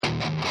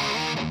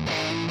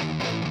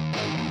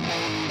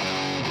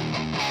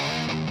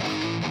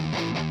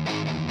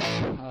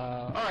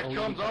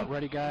comes up.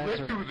 Ready, guys?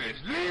 Let's do this.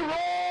 Leroy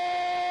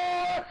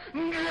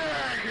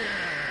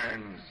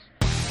Jenkins!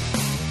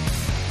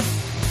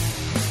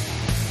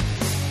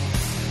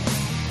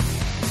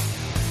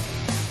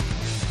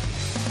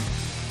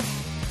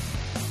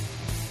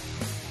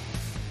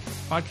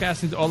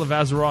 Podcasting to all of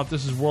Azeroth,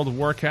 this is World of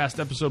Warcast,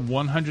 episode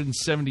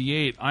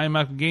 178. I am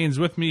Michael Gaines.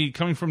 With me,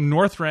 coming from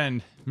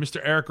Northrend, Mr.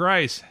 Eric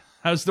Rice.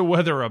 How's the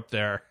weather up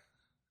there?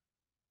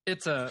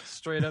 It's a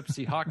straight up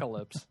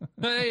Seahawkalypse.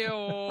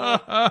 Hey-o!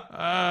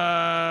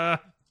 I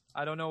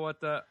don't know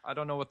what the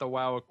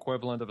WoW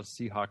equivalent of a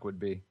Seahawk would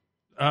be.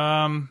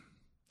 Well,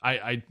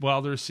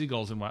 there's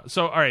seagulls in WoW.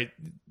 So, all right,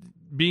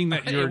 being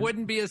that you're... It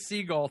wouldn't be a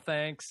seagull,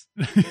 thanks.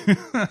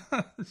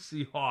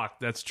 Seahawk,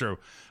 that's true.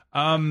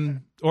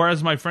 Or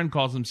as my friend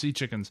calls them, sea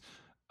chickens.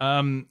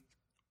 What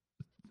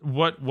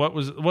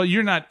was... Well,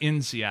 you're not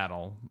in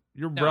Seattle.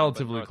 You're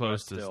relatively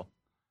close to... Still.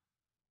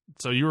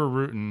 So you were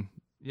rooting...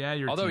 Yeah,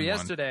 you're. Although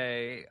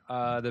yesterday,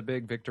 the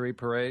big victory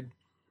parade,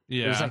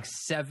 yeah, there was like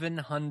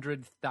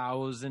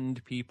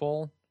 700,000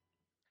 people.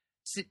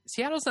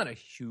 Seattle's not a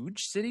huge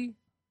city,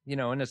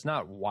 and it's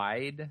not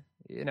wide.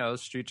 The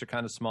streets are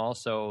kind of small,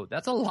 so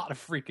that's a lot of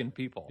freaking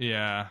people.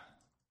 Yeah.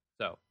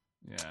 So.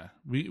 Yeah,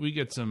 we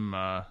get some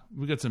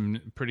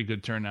pretty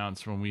good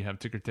turnouts when we have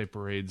ticker tape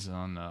parades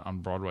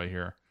on Broadway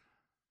here.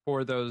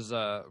 For those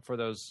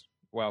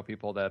WoW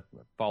people that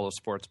follow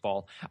sports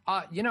ball.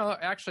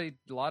 Actually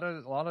a lot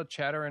of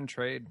chatter and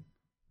trade.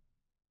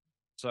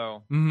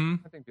 So I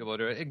think people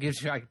do it. It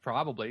gives you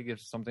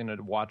something to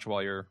watch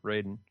while you're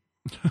raiding.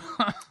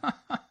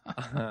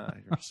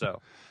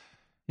 So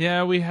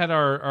yeah, we had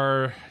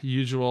our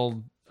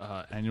usual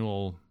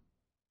annual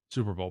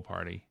Super Bowl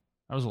party.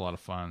 That was a lot of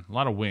fun. A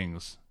lot of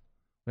wings.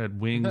 We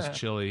had wings,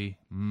 chili.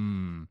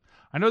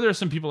 I know there are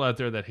some people out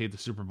there that hate the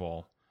Super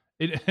Bowl.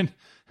 And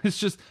it's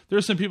just,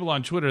 there's some people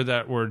on Twitter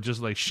that were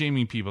just like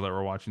shaming people that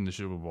were watching the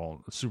Super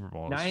Bowl.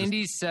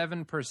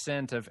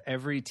 97% of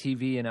every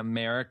TV in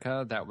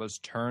America that was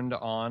turned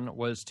on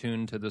was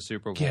tuned to the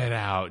Super Bowl. Get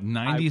out.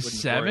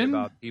 97? I wouldn't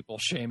worry about people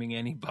shaming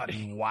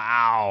anybody.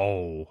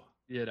 Wow.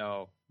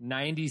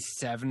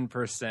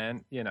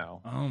 97%,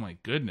 Oh my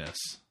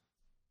goodness.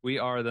 We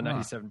are the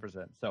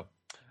 97%. So,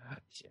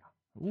 yeah.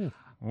 Ooh,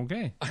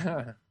 okay.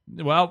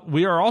 Well,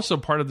 we are also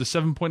part of the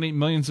 7.8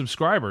 million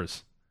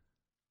subscribers.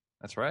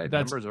 That's right.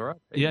 Numbers are up.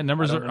 Yeah,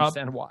 numbers are up. I don't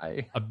understand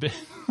why. A bit.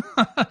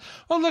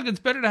 Well, look, it's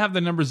better to have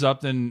the numbers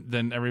up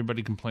than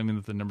everybody complaining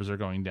that the numbers are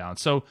going down.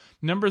 So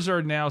numbers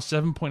are now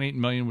 7.8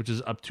 million, which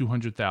is up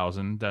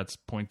 200,000. That's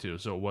 0.2.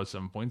 So it was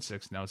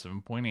 7.6, now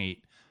 7.8.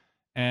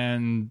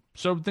 And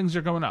so things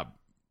are going up.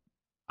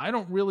 I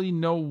don't really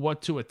know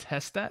what to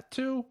attest that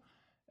to,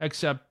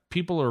 except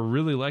people are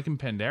really liking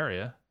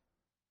Pandaria.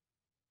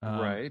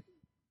 Right.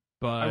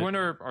 But I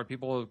wonder, are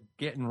people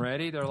getting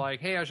ready? They're like,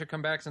 hey, I should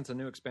come back since a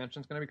new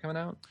expansion's going to be coming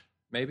out?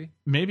 Maybe.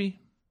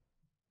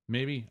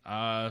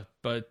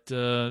 But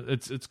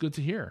it's good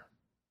to hear.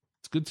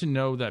 It's good to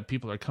know that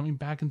people are coming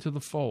back into the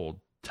fold.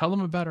 Tell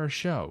them about our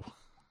show.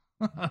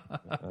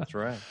 That's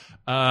right.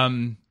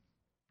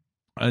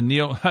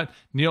 Neil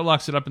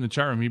locks it up in the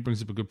chat room. He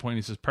brings up a good point.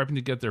 He says, prepping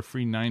to get their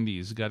free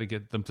 90s. Got to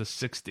get them to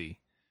 60.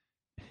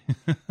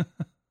 Yeah.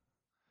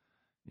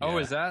 Oh,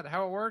 is that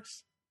how it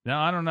works? No,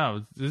 I don't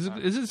know. Is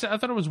it? I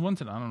thought it was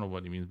 110. I don't know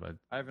what he means by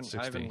 60.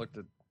 I haven't looked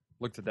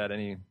at that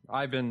any.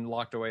 I've been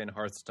locked away in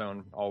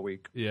Hearthstone all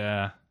week.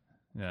 Yeah.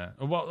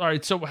 Well, all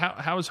right. So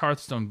how has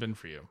Hearthstone been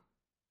for you?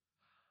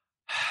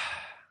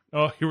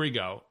 Oh, here we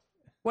go.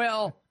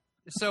 Well,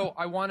 so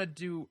I want to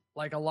do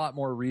like a lot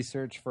more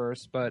research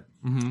first, but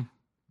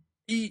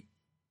I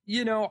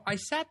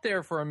sat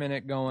there for a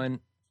minute going,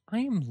 I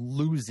am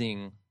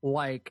losing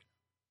like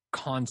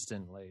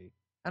constantly,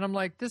 and I'm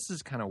like, this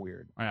is kind of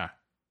weird. Yeah.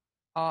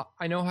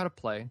 I know how to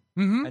play.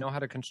 I know how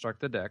to construct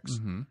the decks.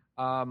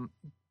 For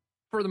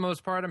the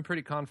most part, I'm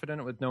pretty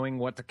confident with knowing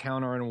what to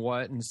counter and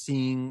what, and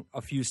seeing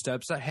a few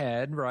steps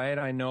ahead, right?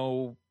 I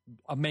know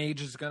a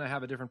mage is going to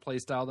have a different play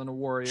style than a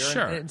warrior.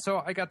 Sure. And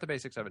so I got the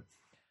basics of it.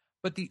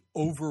 But the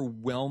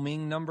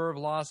overwhelming number of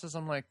losses,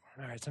 I'm like,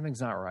 all right, something's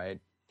not right.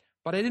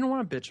 But I didn't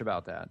want to bitch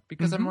about that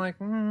because I'm like,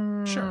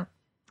 sure.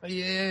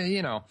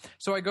 Yeah,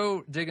 So I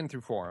go digging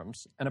through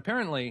forums, and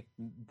apparently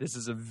this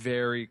is a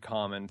very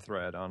common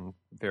thread on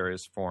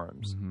various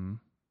forums.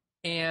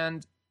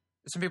 And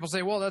some people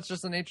say, well, that's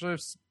just the nature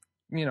of,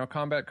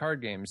 combat card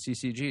games,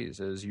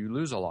 CCGs, is you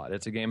lose a lot.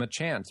 It's a game of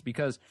chance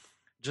because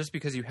just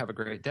because you have a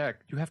great deck,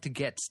 you have to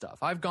get stuff.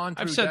 I've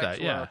said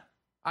that, yeah.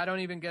 I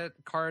don't even get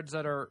cards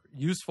that are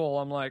useful.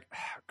 I'm like,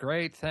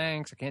 great,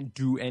 thanks. I can't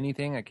do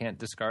anything. I can't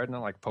discard,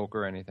 not like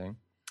poker or anything.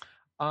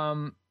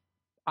 And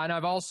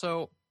I've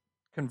also...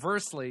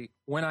 Conversely,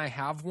 when I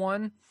have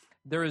one,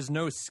 there is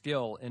no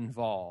skill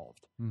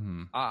involved.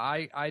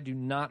 I do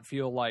not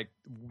feel like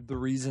the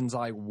reasons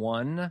I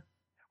won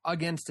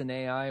against an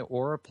AI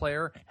or a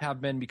player have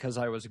been because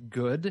I was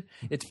good.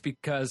 It's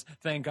because,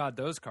 thank God,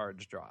 those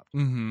cards dropped.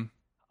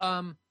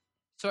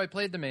 So I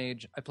played the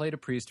mage. I played a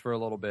priest for a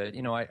little bit.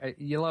 You know,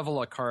 you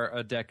level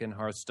a deck in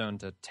Hearthstone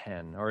to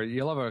 10, or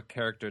you level a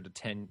character to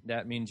 10.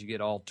 That means you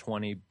get all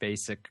 20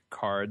 basic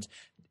cards,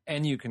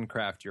 and you can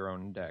craft your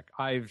own deck.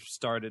 I've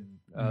started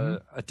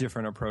a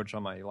different approach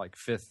on my like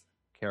 5th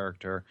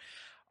character.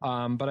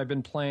 But I've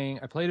been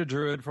playing. I played a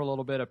druid for a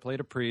little bit. I played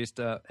a priest.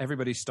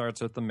 Everybody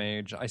starts with the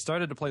mage. I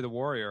started to play the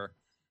warrior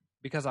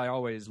because I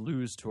always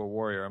lose to a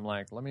warrior. I'm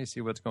like, let me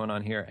see what's going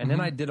on here. And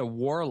then I did a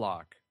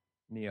warlock.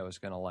 Neo is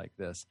going to like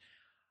this.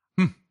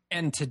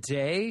 And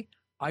today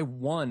I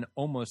won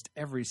almost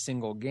every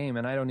single game,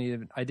 and I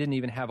didn't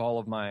even have all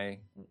of my.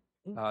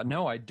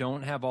 No, I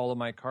don't have all of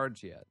my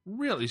cards yet.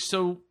 Really?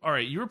 So, all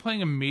right, you were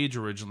playing a mage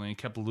originally and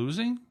kept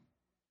losing?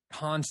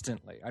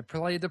 Constantly. I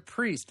played the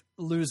priest,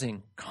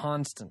 losing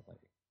constantly.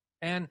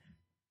 And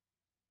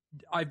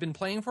I've been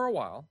playing for a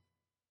while,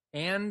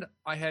 and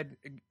I had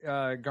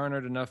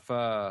garnered enough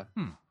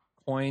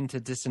coin to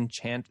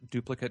disenchant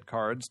duplicate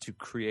cards to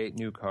create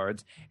new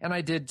cards. And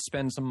I did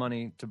spend some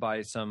money to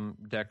buy some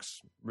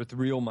decks with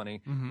real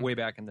money way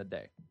back in the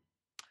day.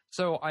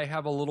 So I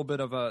have a little bit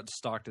of a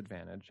stocked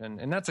advantage.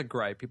 And that's a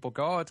gripe. People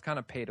go, oh, it's kind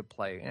of pay to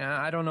play. And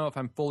I don't know if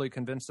I'm fully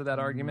convinced of that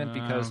argument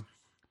because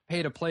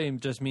pay to play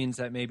just means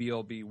that maybe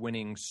you'll be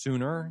winning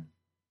sooner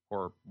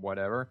or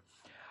whatever.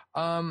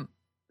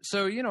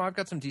 So, you know, I've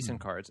got some decent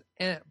cards.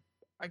 And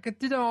I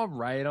did all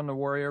right on the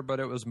warrior, but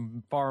it was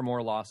far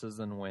more losses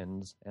than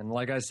wins. And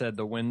like I said,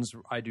 the wins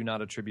I do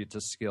not attribute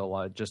to skill.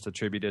 I just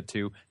attribute it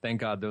to,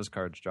 thank God those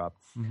cards dropped.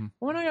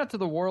 When I got to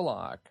the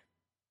warlock,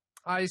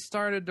 I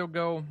started to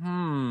go,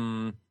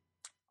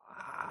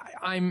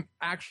 I'm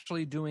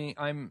actually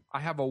I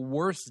have a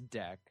worse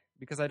deck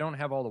because I don't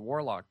have all the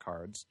warlock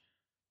cards.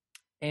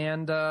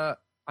 And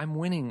I'm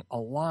winning a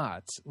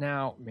lot.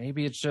 Now,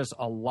 maybe it's just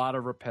a lot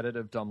of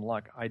repetitive dumb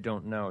luck. I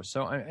don't know.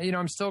 So,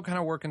 I'm still kind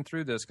of working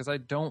through this because I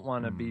don't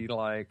want to be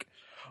like,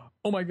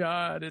 oh, my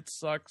God, it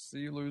sucks.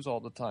 You lose all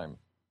the time.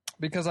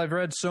 Because I've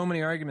read so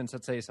many arguments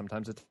that say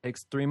sometimes it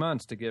takes 3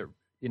 months to get,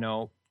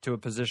 to a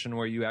position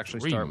where you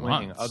actually start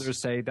winning.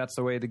 Others say that's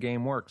the way the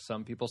game works.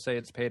 Some people say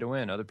it's pay to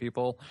win. Other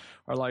people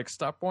are like,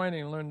 stop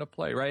whining and learn to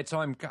play, right? So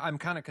I'm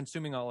kind of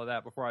consuming all of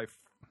that before I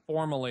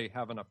formally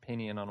have an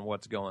opinion on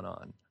what's going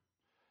on.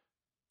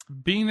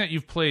 Being that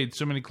you've played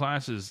so many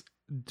classes,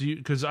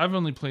 because I've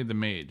only played the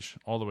mage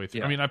all the way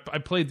through. Yeah. I mean, I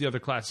played the other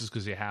classes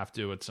because you have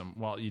to at some.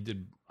 Well, you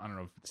did. I don't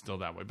know if it's still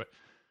that way, but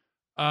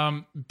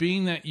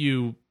being that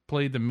you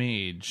played the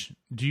mage,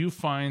 do you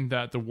find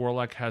that the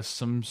warlock has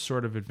some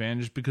sort of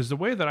advantage? Because the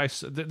way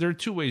that there are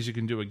two ways you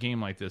can do a game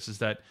like this. Is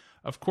that,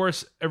 of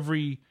course,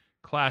 every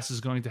class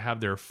is going to have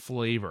their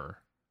flavor.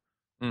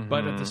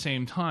 But at the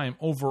same time,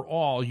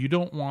 overall, you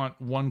don't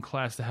want one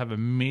class to have a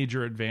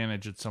major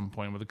advantage at some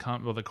point with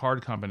a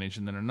card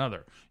combination than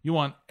another. You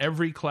want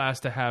every class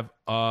to have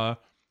either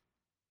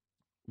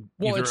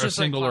a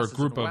single or a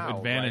group of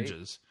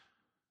advantages.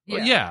 Right?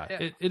 Well, yeah,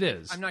 it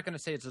is. I'm not going to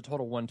say it's a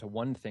total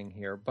one-to-one thing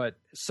here, but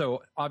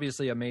so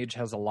obviously a mage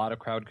has a lot of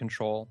crowd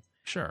control.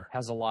 Sure.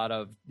 Has a lot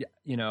of,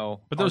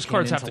 but those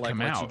cards have to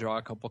come out. You draw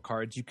a couple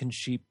cards. You can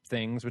sheep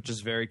things, which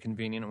is very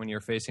convenient when you're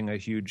facing a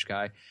huge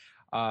guy.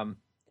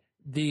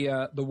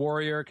 The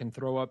warrior can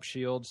throw up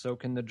shields, so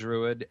can the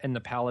druid, and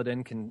the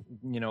paladin can,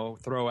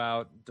 throw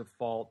out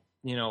default,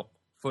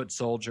 foot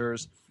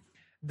soldiers.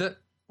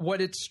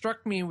 What it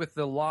struck me with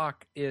the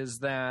lock is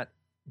that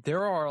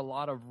there are a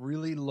lot of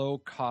really low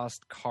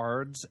cost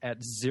cards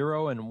at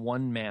 0 and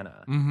 1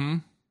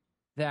 mana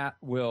that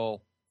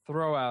will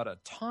throw out a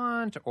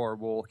taunt or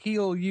will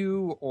heal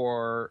you,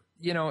 or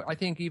I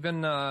think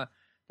even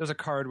there's a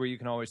card where you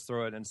can always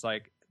throw it and it's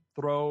like,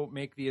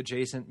 make the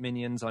adjacent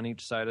minions on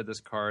each side of this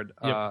card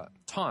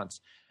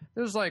taunts.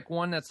 There's like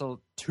one that's a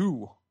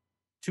 2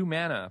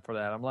 mana for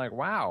that. I'm like,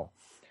 wow.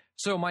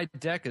 So my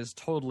deck is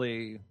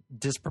totally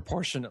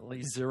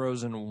disproportionately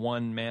 0s and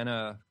 1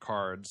 mana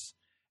cards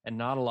and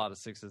not a lot of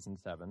 6s and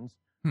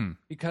 7s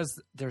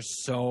because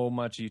there's so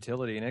much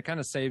utility and it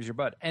kind of saves your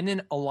butt. And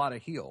then a lot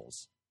of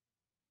heals.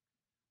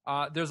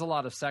 There's a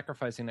lot of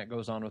sacrificing that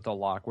goes on with a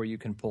lock where you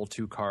can pull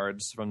 2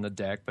 cards from the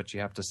deck, but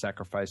you have to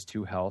sacrifice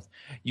 2 health.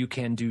 You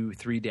can do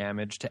 3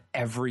 damage to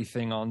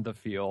everything on the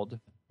field,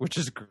 which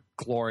is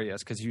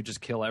glorious because you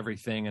just kill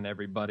everything and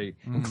everybody,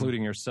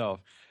 including yourself.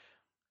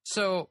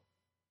 So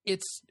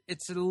it's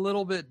a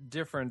little bit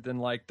different than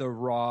like the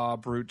raw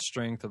brute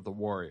strength of the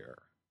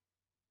warrior,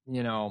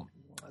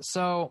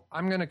 So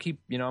I'm gonna keep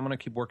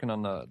working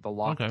on the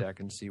lock deck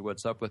and see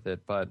what's up with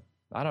it, but.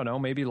 I don't know.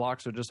 Maybe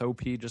locks are just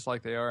OP, just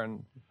like they are.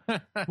 And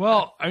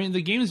well, I mean,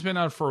 the game's been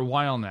out for a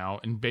while now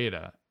in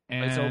beta.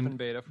 And it's open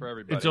beta for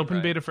everybody. It's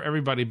open beta for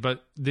everybody,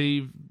 but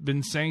they've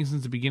been saying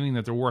since the beginning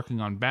that they're working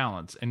on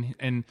balance.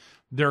 And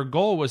their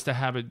goal was to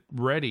have it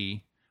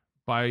ready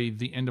by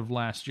the end of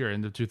last year,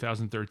 end of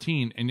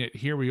 2013. And yet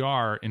here we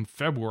are in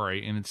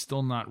February, and it's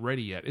still not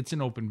ready yet. It's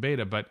an open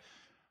beta, but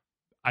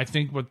I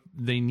think what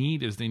they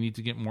need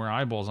to get more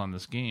eyeballs on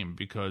this game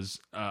because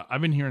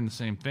I've been hearing the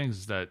same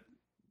things that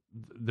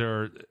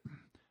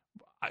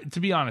to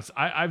be honest,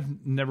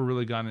 I've never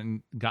really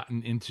gotten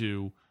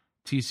into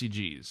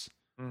TCGs.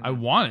 I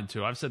wanted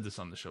to. I've said this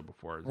on the show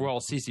before. Well,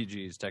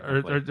 CCGs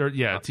technically.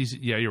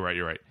 Yeah, you're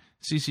right.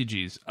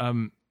 CCGs.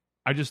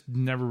 I just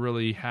never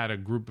really had a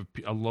group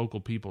of local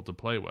people to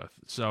play with.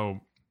 So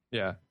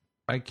yeah.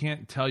 I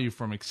can't tell you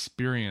from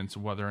experience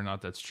whether or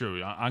not that's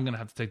true. I'm going to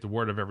have to take the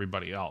word of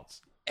everybody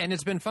else. And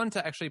it's been fun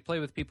to actually play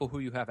with people who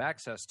you have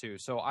access to.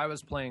 So I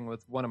was playing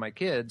with one of my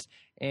kids,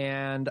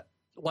 and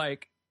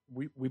like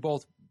we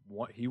both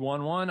he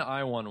won one,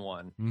 I won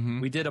one. Mm-hmm.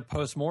 We did a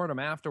postmortem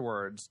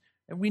afterwards,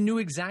 and we knew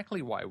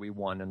exactly why we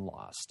won and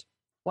lost.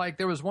 Like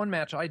there was one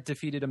match I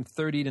defeated him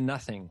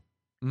 30-0,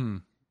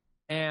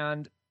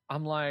 and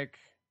I'm like,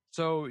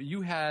 so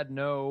you had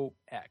no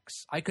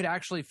X. I could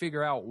actually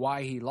figure out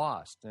why he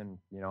lost. And,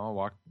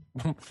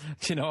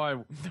 I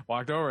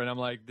walked over and I'm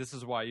like, this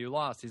is why you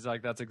lost. He's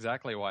like, that's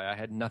exactly why. I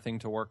had nothing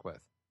to work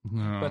with.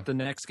 No. But the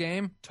next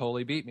game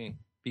totally beat me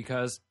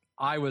because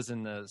I was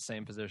in the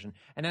same position.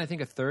 And then I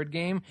think a third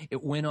game,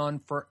 it went on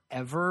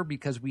forever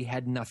because we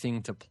had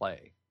nothing to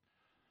play.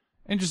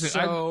 Interesting.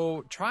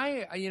 So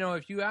try,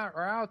 if you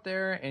are out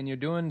there and you're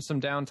doing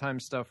some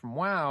downtime stuff from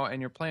WoW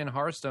and you're playing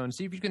Hearthstone,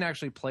 see if you can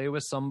actually play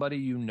with somebody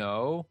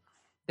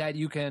that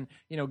you can,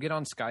 get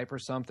on Skype or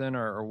something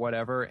or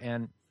whatever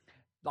and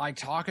like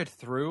talk it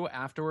through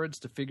afterwards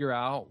to figure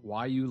out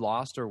why you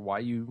lost or why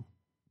you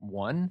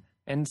won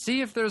and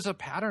see if there's a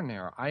pattern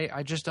there.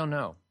 I just don't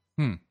know.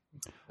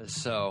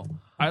 So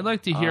I'd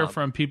like to hear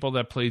from people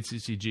that played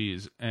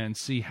CCGs and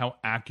see how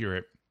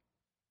accurate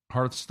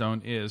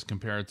Hearthstone is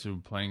compared to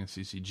playing a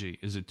CCG.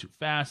 Is it too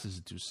fast? Is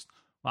it too?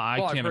 I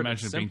can't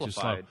imagine it being too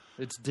slow.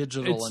 It's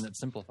digital and it's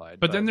simplified.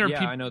 But then there are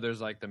people. I know there's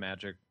like the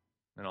magic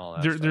and all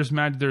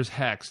that. There's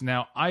Hex.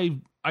 Now I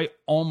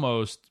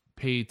almost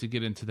paid to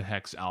get into the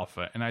Hex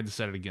Alpha, and I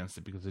decided against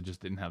it because I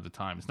just didn't have the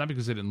time. It's not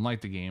because I didn't like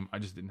the game. I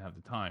just didn't have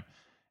the time,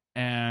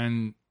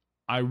 and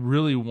I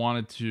really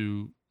wanted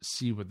to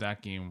see what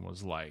that game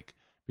was like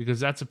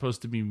because that's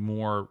supposed to be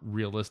more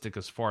realistic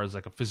as far as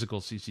like a physical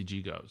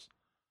CCG goes.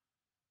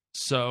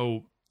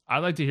 So I'd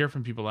like to hear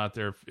from people out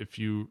there if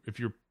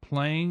you're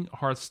playing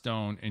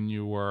Hearthstone and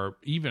you are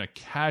even a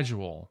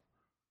casual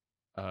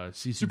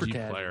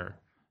CCG player.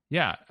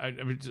 Yeah,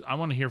 I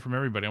want to hear from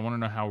everybody. I want to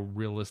know how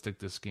realistic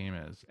this game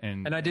is.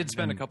 And I did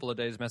spend a couple of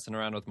days messing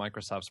around with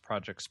Microsoft's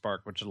Project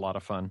Spark, which is a lot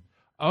of fun.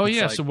 Oh,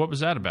 yeah. Like so what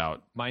was that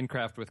about?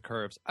 Minecraft with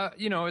curves.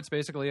 It's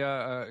basically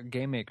a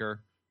game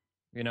maker.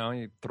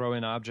 You throw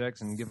in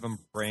objects and give them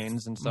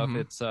brains and stuff. Mm-hmm.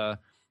 It's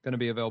going to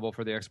be available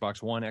for the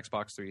Xbox One,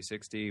 Xbox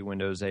 360,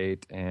 Windows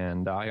 8,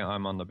 and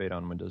I'm on the beta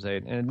on Windows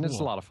 8. And Cool. It's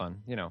a lot of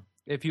fun.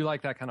 If you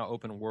like that kind of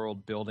open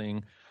world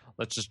building,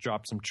 let's just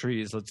drop some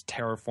trees. Let's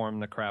terraform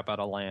the crap out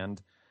of land.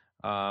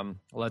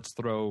 Let's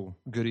throw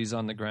goodies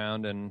on the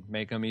ground and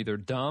make them either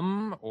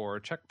dumb or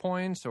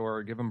checkpoints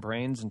or give them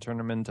brains and turn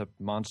them into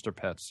monster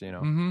pets,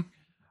 Mm-hmm.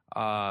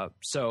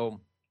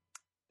 So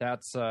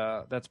that's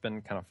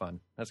been kind of fun.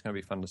 That's going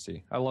to be fun to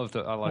see. I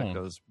like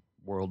those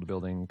world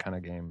building kind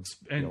of games.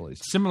 And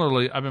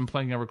similarly, I've been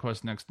playing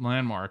EverQuest Next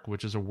Landmark,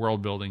 which is a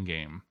world building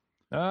game.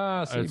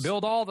 So you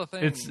build all the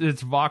things.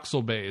 It's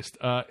voxel based.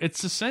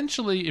 It's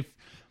essentially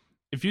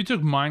if you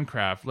took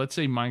Minecraft, let's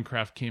say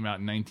Minecraft came out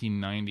in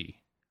 1990.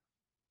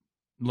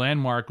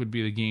 Landmark would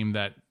be the game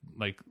that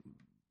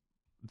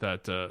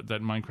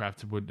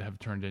Minecraft would have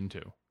turned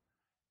into.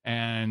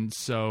 And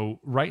so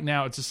right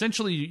now it's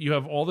essentially you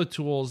have all the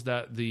tools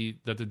that the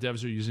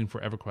devs are using for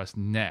EverQuest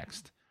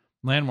Next.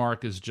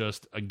 Landmark is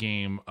just a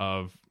game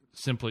of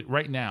simply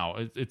right now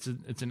it's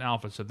an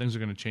alpha, so things are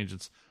going to change.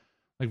 It's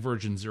like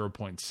version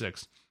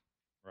 0.6.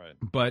 Right.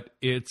 But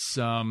it's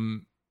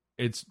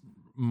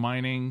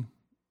mining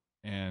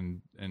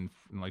and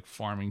like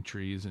farming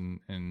trees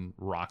and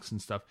rocks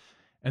and stuff.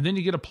 And then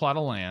you get a plot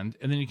of land,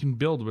 and then you can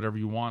build whatever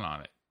you want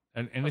on it.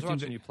 And I was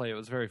watching you play. It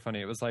was very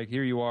funny. It was like,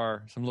 here you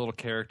are, some little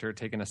character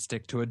taking a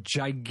stick to a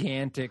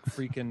gigantic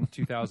freaking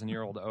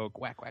 2,000-year-old oak.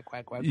 Whack, whack,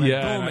 whack, whack.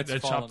 Yeah, boom, I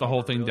chopped the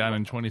whole thing down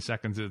in 20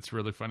 seconds. It's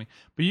really funny.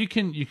 But you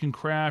can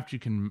craft. You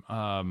can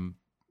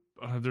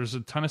there's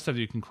a ton of stuff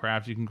you can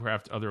craft. You can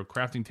craft other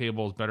crafting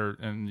tables better,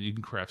 and you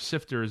can craft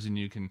sifters, and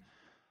you can.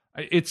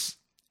 It's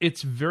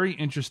very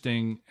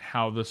interesting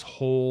how this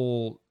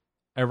whole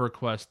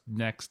EverQuest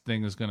Next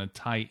thing is going to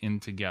tie in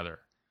together.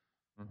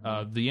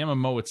 Mm-hmm. The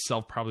MMO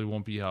itself probably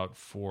won't be out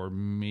for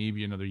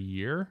maybe another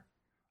year.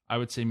 I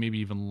would say maybe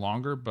even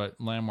longer, but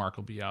Landmark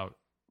will be out.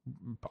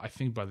 I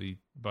think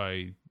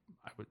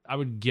I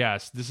would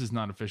guess, this is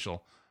not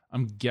official.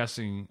 I'm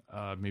guessing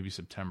maybe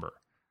September.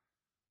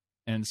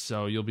 And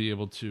so you'll be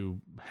able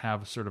to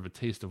have sort of a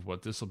taste of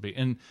what this will be.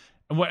 And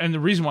the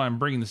reason why I'm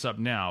bringing this up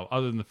now,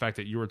 other than the fact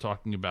that you were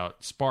talking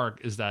about Spark,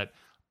 is that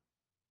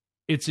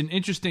it's an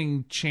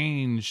interesting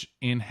change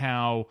in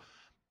how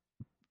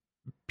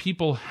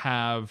people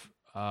have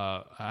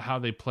how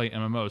they play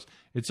MMOs.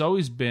 It's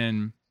always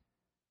been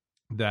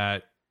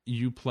that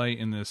you play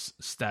in this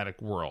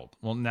static world.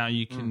 Well, now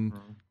you can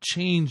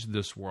change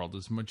this world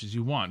as much as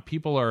you want.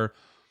 People are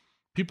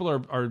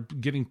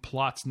getting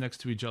plots next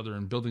to each other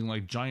and building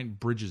like giant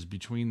bridges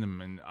between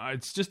them, and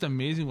it's just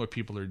amazing what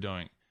people are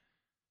doing.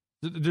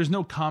 There's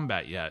no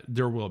combat yet.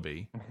 There will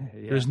be.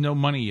 Yeah. There's no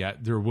money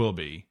yet. There will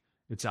be.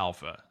 It's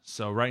alpha.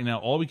 So right now,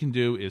 all we can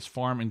do is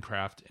farm and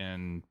craft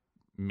and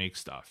make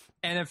stuff.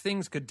 And if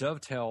things could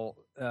dovetail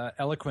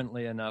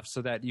eloquently enough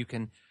so that you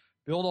can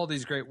build all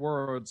these great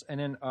worlds, and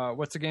then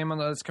what's the game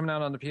that's coming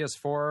out on the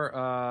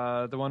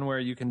PS4? The one where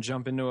you can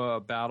jump into a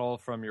battle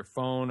from your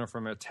phone or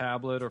from a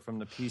tablet or from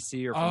the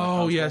PC or from the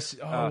console? Yes.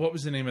 What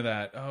was the name of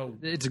that? Oh,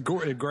 it's a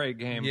great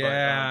game.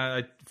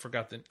 Yeah, I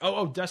forgot the.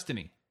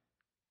 Destiny.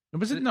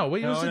 Was it? No,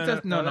 wait. Was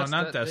it? No,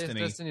 not Destiny.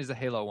 Destiny's the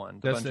Halo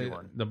one, the Bungie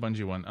one. The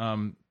Bungie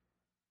one.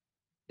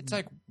 It's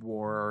like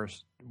War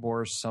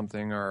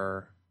something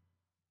or.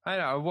 I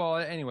know. Well,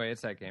 anyway,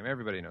 it's that game.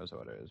 Everybody knows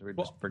what it is. We're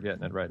just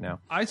forgetting it right now.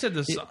 I said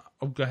this.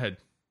 Go ahead.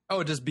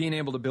 Oh, just being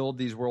able to build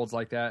these worlds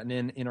like that and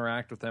then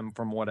interact with them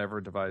from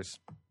whatever device.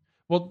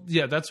 Well,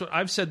 yeah, that's what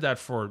I've said that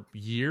for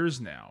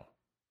years now.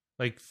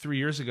 Like 3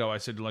 years ago, I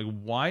said, like,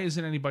 why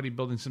isn't anybody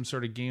building some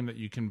sort of game that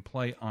you can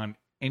play on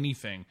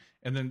anything?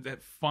 And then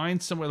find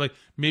somewhere, like,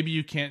 maybe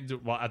you can't do,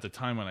 well, at the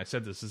time when I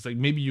said this, it's like,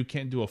 maybe you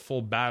can't do a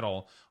full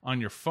battle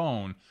on your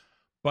phone.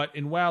 But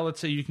in WoW, let's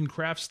say you can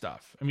craft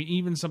stuff. I mean,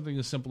 even something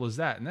as simple as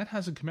that. And that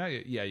hasn't come out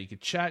yet. Yeah, you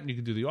could chat and you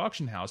could do the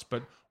auction house.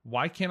 But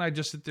why can't I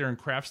just sit there and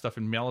craft stuff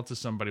and mail it to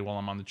somebody while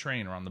I'm on the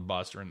train or on the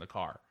bus or in the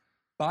car?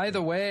 By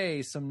the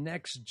way, some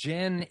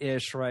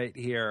next-gen-ish right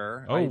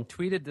here. I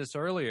tweeted this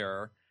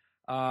earlier.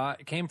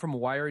 It came from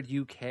Wired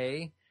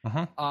UK.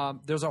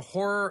 There's a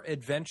horror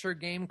adventure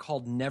game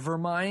called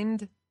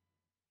Nevermind.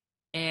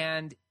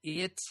 And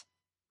it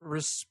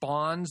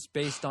responds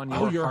based on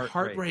your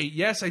heart rate.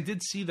 Yes, I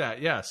did see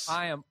that. Yes.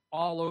 I am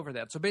all over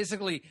that. So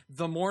basically,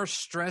 the more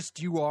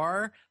stressed you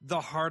are, the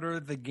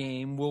harder the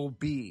game will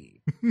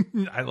be.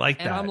 I like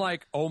that. And I'm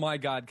like, oh my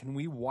God, can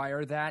we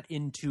wire that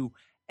into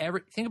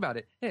think about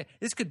it. Hey,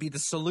 this could be the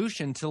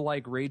solution to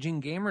like raging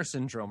gamer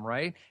syndrome,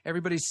 right?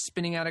 Everybody's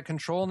spinning out of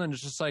control, and then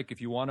it's just like,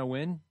 if you want to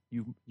win,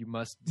 you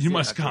must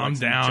calm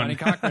down. Johnny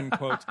Cochran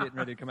quotes getting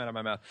ready to come out of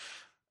my mouth.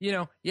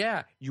 You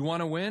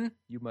want to win?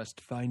 You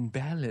must find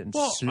balance.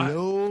 Well,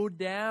 slow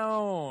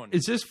down.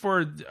 Is this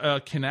for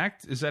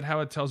Connect? Is that how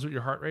it tells what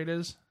your heart rate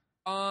is?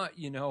 I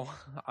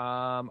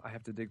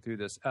have to dig through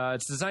this.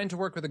 It's designed to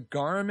work with a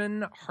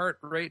Garmin heart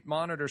rate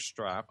monitor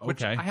strap,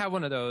 which I have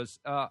one of those.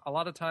 A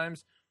lot of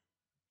times,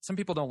 some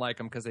people don't like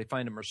them because they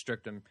find them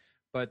restricting.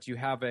 But you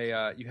have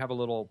a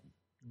little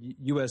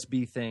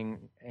USB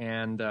thing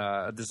and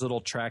this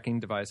little tracking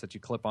device that you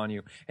clip on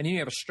you, and then you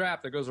have a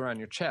strap that goes around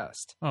your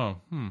chest.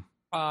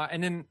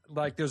 And then,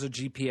 like, there's a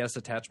GPS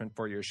attachment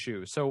for your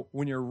shoe. So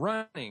when you're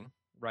running,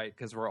 right,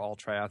 because we're all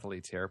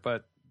triathletes here,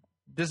 but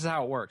this is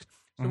how it works.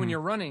 So when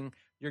you're running,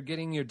 you're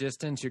getting your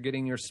distance, you're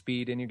getting your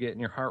speed, and you're getting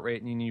your heart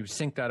rate, and you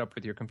sync that up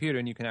with your computer,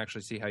 and you can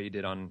actually see how you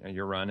did on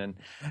your run. And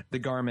the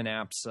Garmin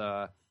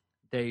apps,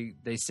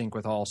 they sync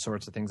with all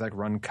sorts of things like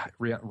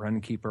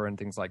Runkeeper and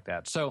things like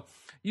that. So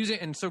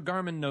so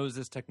Garmin knows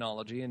this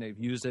technology and they've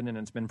used it and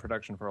it's been in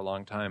production for a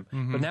long time.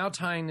 But now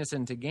tying this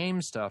into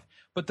game stuff,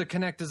 but the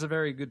Kinect is a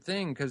very good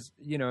thing because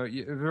a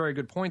very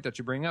good point that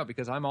you bring up,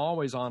 because I'm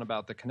always on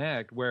about the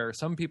Kinect, where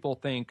some people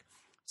think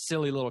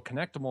silly little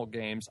connectable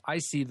games. I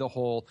see the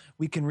whole,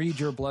 we can read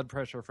your blood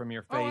pressure from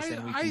your face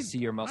and we can see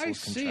your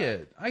muscles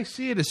contract. I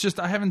see it. It's just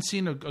I haven't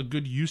seen a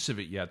good use of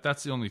it yet.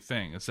 That's the only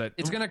thing. It's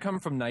going to come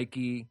from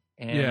Nike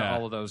and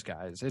all of those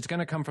guys. It's going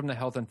to come from the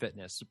health and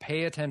fitness.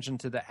 Pay attention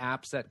to the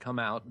apps that come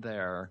out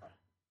there,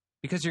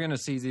 because you're going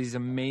to see these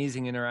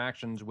amazing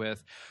interactions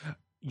with,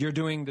 you're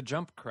doing the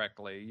jump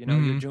correctly.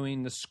 You're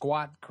doing the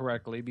squat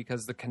correctly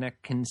because the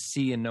Kinect can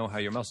see and know how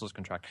your muscles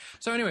contract.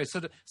 So anyway, so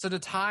to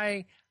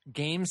tie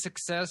game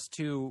success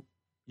to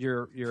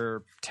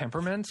your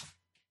temperament,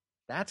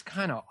 that's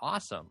kind of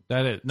awesome.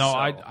 That is. No,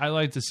 I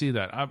like to see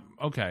that.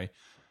 Okay.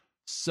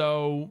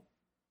 So,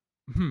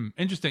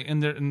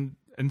 interesting.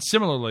 And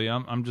similarly,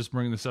 I'm just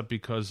bringing this up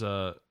because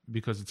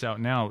it's out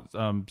now.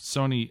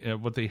 Sony,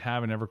 what they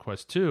have in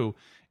EverQuest 2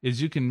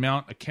 is you can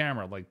mount a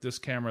camera like this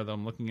camera that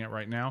I'm looking at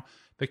right now.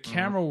 The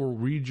camera will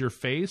read your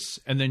face,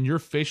 and then your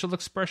facial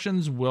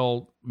expressions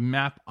will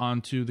map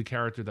onto the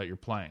character that you're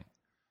playing.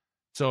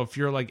 So if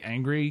you're like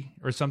angry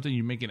or something,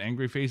 you make an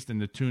angry face, then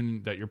the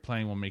tune that you're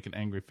playing will make an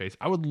angry face.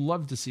 I would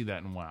love to see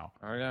that in WoW.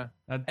 Oh, yeah.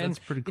 That's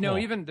pretty cool.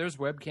 Even there's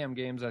webcam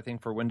games, I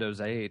think, for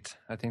Windows 8.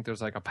 I think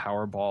there's like a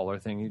power ball or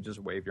thing. You just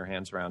wave your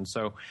hands around.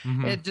 So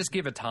just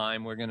give it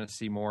time. We're going to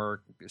see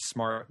more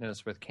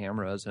smartness with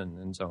cameras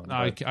and so on.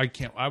 I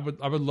can't. I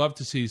would love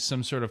to see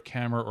some sort of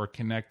camera or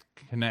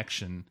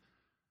connection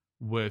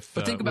with.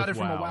 But think about it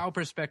WoW. from a WoW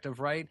perspective,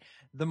 right?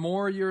 The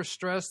more you're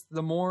stressed,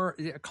 the more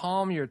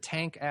calm your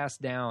tank ass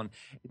down,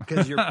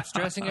 because you're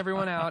stressing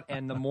everyone out,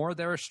 and the more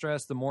they're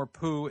stressed, the more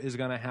poo is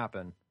going to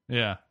happen.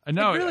 Yeah, I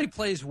know. It really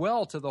plays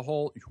well to the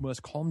whole, you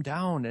must calm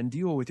down and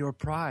deal with your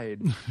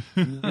pride,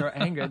 your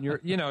anger,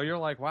 and you're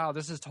like, wow,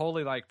 this is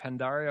totally like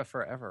Pandaria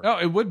forever. No,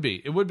 it would be.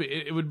 It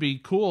would be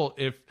cool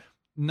if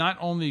not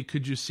only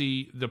could you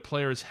see the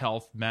player's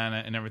health,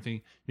 mana, and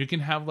everything, you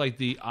can have like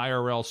the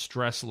IRL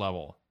stress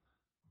level.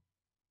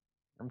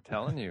 I'm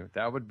telling you,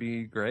 that would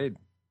be great.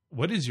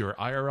 What is your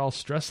IRL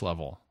stress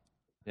level?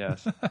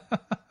 Yes.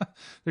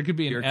 There could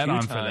be an Your add-on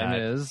queue for time that.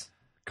 is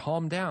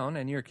calm down,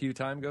 and your queue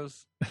time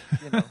goes,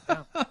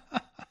 down.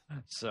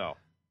 So,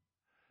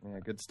 yeah,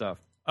 good stuff.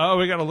 Oh,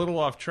 we got a little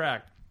off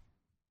track.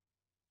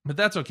 But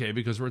that's okay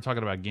because we're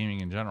talking about gaming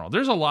in general.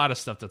 There's a lot of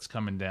stuff that's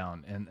coming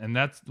down, and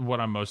that's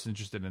what I'm most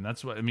interested in.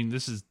 That's what I mean.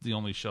 This is the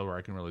only show where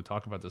I can really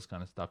talk about this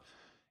kind of stuff.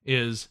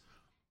 Is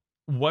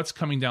what's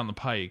coming down the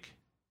pike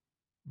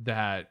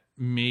that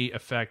may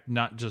affect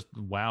not just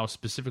WoW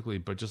specifically,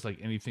 but just like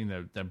anything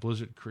that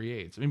Blizzard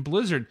creates. I mean,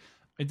 Blizzard,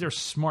 they're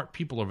smart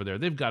people over there.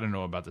 They've got to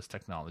know about this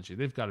technology.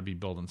 They've got to be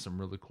building some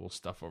really cool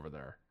stuff over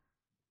there.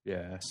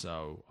 Yeah.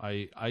 So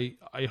I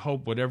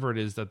hope whatever it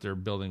is that they're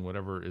building,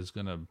 whatever is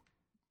going to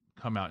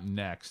come out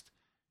next,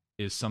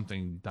 is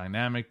something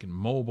dynamic and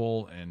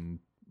mobile. And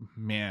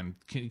man,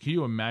 can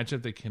you imagine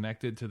if they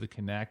connected to the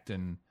Kinect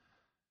and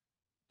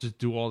just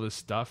do all this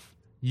stuff?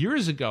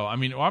 Years ago, I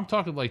mean, I'm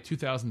talking like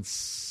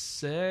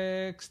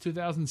 2006,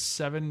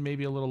 2007,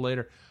 maybe a little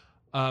later.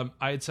 I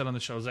had said on the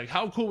show, I was like,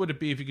 how cool would it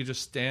be if you could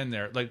just stand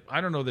there? Like,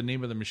 I don't know the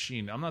name of the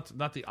machine. I'm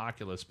not the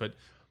Oculus, but,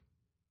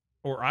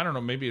 or I don't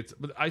know, maybe it's,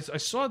 but I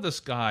saw this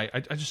guy,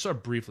 I just saw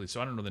it briefly,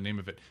 so I don't know the name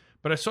of it.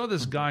 But I saw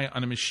this guy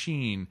on a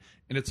machine,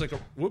 and it's like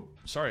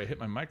sorry, I hit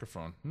my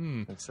microphone.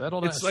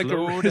 Settle down. It's like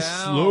slow down.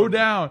 slow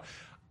down.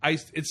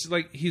 It's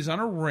like he's on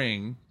a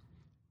ring,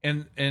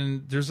 and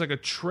there's like a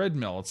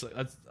treadmill. It's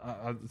like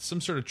some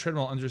sort of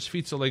treadmill under his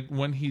feet. So like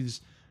when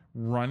he's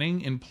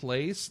running in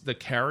place, the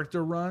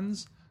character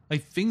runs.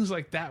 Like things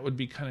like that would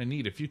be kind of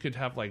neat if you could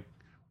have like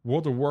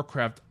World of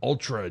Warcraft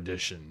Ultra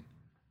Edition,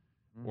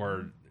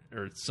 or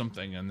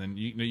something, and then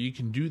you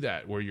can do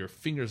that where your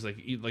fingers like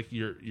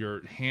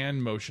your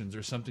hand motions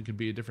or something could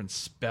be a different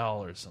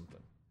spell or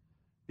something.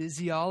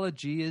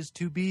 Physiology is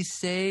to be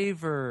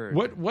savored.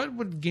 What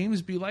would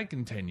games be like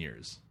in 10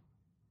 years?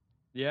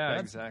 Yeah,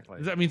 exactly.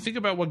 I mean, think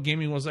about what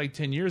gaming was like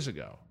 10 years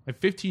ago. Like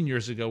 15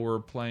 years ago, we were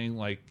playing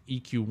like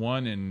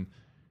EQ1 and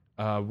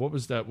what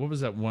was that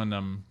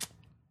one?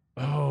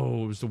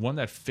 It was the one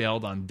that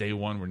failed on day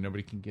one where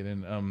nobody can get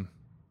in.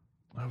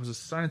 It was a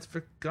science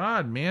fiction.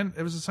 God, man,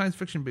 it was a science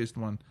fiction based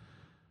one.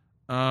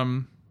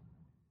 Began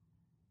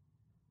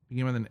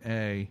with an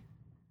A.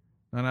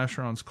 Not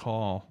Asheron's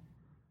Call.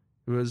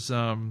 It was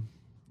I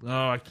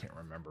can't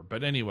remember.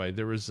 But anyway,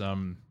 there was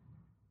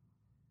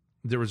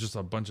just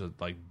a bunch of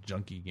like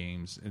junky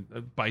games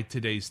by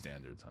today's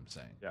standards, I'm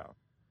saying. Yeah.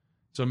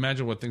 So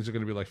imagine what things are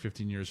going to be like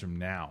 15 years from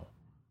now.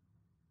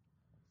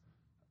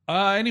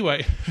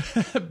 Anyway,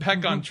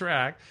 back on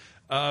track.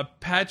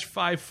 Patch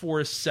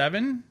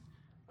 547.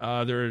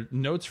 There are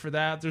notes for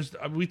that.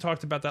 We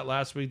talked about that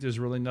last week. There's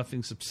really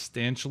nothing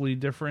substantially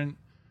different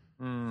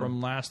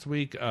from last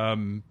week.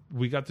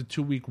 We got the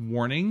 2-week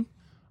warning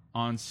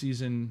on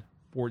season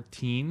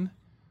 14.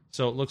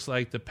 So it looks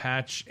like the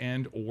patch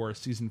and or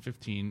season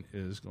 15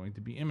 is going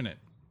to be imminent.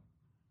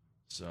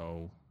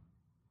 So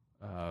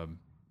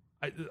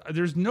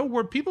there's no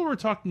word. People were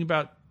talking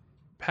about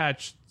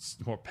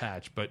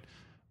but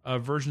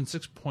version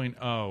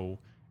 6.0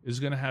 is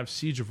going to have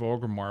Siege of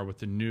Orgrimmar with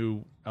the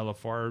new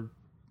LFR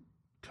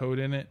code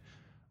in it.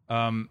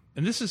 And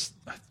this is,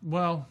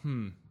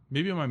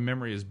 maybe my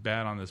memory is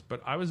bad on this,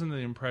 but I was under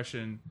the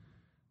impression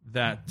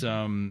that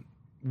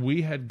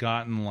we had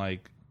gotten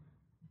like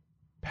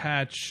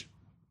patch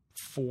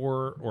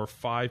 4 or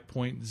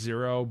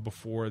 5.0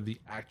 before the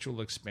actual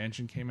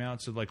expansion came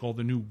out. So like all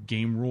the new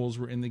game rules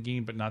were in the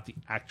game, but not the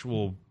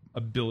actual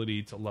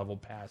ability to level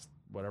past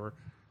whatever.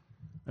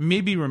 I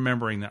may be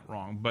remembering that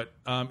wrong, but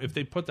if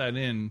they put that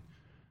in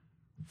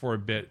for a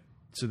bit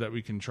so that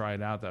we can try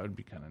it out, that would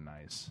be kind of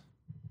nice.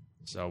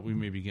 So we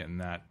may be getting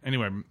that.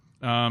 Anyway,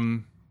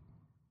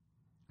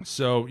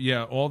 so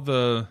yeah, all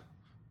the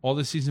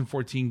season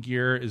 14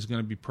 gear is going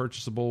to be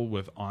purchasable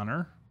with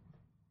honor.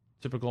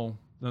 Typical.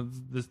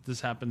 This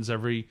happens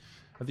at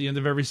the end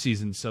of every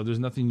season, so there's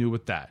nothing new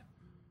with that.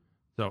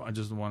 So I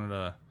just wanted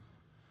to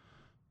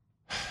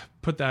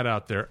put that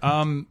out there.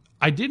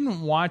 I didn't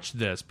watch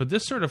this, but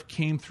this sort of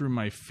came through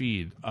my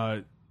feed.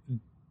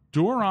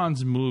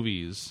 Doron's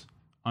Movies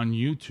on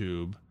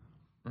YouTube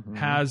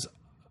has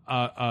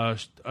a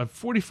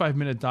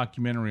 45-minute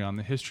documentary on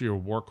the history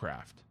of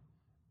Warcraft.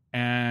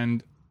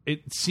 And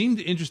it seemed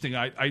interesting.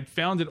 I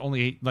found it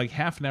only like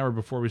half an hour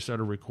before we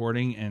started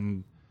recording,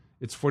 and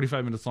it's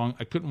 45 minutes long.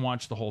 I couldn't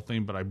watch the whole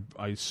thing, but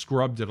I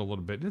scrubbed it a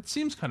little bit. And it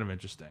seems kind of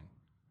interesting.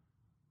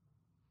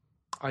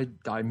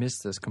 I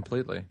missed this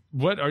completely.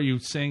 What are you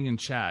saying in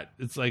chat?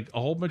 It's like a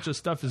whole bunch of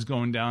stuff is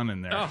going down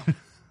in there. Oh.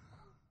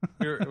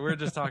 We're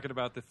just talking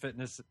about the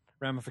fitness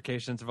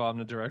ramifications of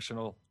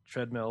omnidirectional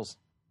treadmills.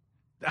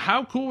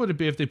 How cool would it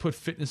be if they put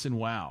fitness in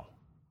WoW?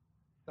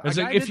 It's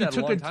like if you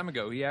took a long time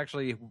ago, he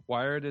actually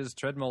wired his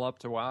treadmill up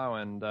to WoW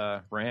and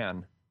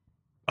ran.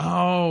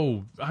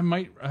 Oh, I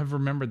might have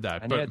remembered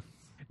that. But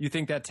you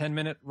think that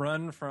 10-minute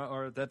run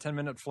or that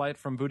 10-minute flight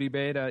from Booty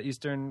Bay to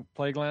Eastern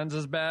Plaguelands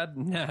is bad?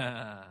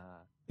 Nah.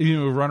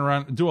 Run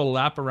around, do a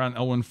lap around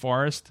Elwyn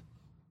Forest.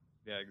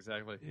 Yeah,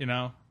 exactly.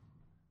 No,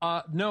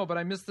 but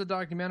I missed the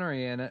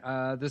documentary, and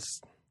I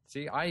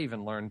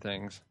even learned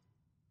things.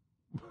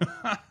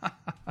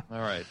 All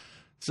right.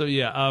 So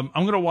yeah,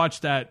 I'm gonna watch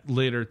that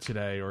later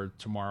today or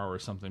tomorrow or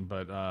something.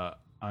 But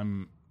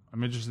I'm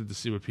interested to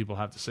see what people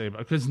have to say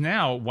because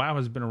now WoW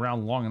has been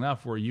around long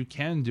enough where you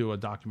can do a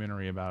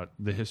documentary about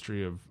the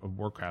history of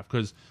Warcraft.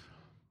 Because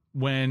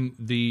when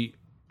the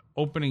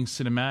opening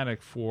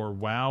cinematic for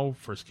WoW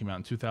first came out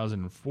in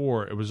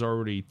 2004, it was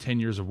already 10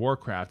 years of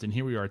Warcraft, and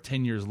here we are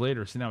 10 years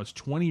later. So now it's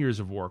 20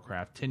 years of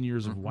Warcraft, 10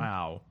 years of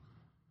WoW.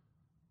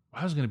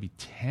 WoW's going to be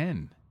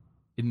 10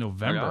 in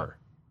November.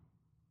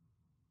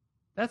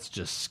 That's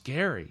just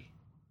scary.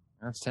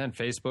 That's 10.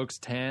 Facebook's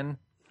 10.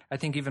 I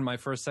think even my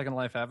first Second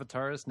Life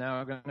avatar is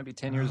now going to be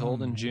 10 years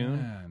old in June.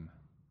 Man.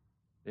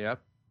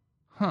 Yep.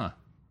 Huh.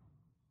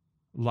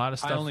 A lot of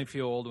stuff. I only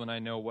feel old when I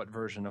know what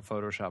version of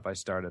Photoshop I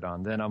started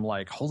on. Then I'm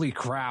like, holy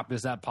crap,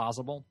 is that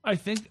possible? I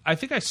think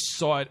I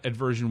saw it at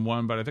version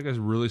 1, but I think I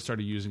really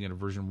started using it at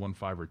version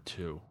 1.5 or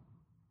 2.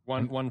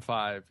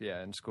 1.5,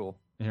 yeah, in school.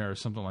 Yeah, or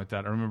something like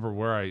that. I remember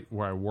where I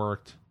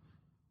worked.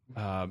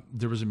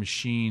 There was a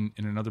machine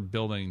in another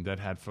building that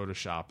had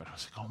Photoshop, and I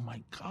was like, "Oh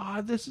my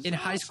god, this is!" In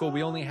high school,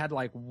 we only had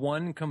like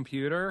one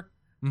computer.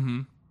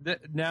 Mm-hmm.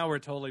 Now we're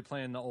totally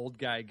playing the old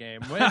guy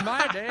game. When in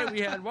my day,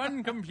 we had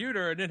one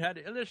computer, and it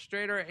had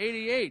Illustrator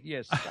 88.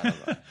 Yes,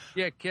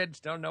 yeah, kids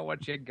don't know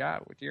what you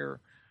got with your.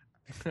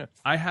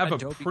 I have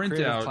Adobe a printout.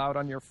 Creative Cloud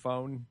on your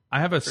phone.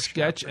 I have a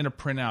sketch and a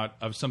printout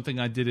of something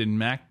I did in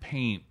Mac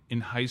Paint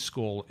in high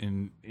school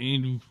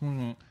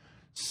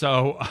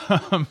So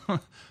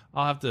I'll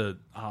have to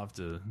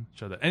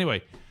show that.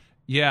 Anyway,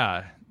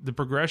 yeah, the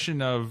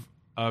progression of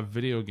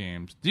video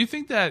games. Do you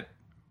think that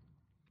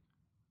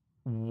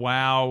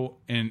WoW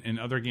and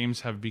other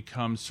games have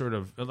become sort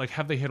of like,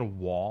 have they hit a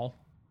wall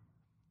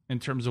in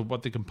terms of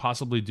what they can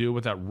possibly do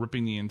without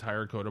ripping the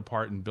entire code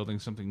apart and building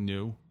something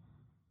new?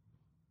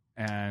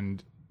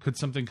 And could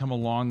something come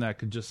along that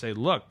could just say,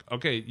 look,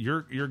 okay,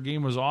 your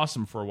game was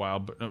awesome for a while,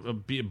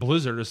 but be it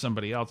Blizzard or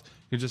somebody else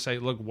could just say,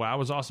 look, WoW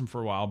was awesome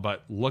for a while,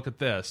 but look at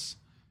this.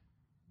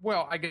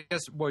 Well, I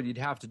guess what you'd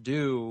have to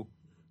do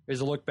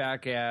is look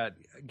back at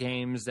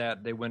games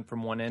that they went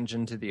from one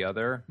engine to the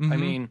other. Mm-hmm. I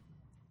mean,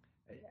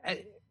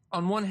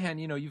 on one hand,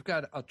 you've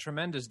got a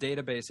tremendous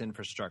database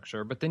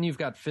infrastructure, but then you've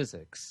got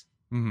physics.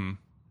 Mm-hmm.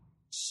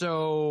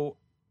 So,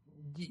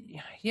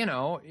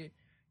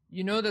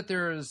 that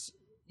there's,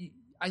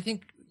 I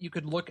think you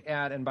could look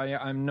at, and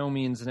I'm no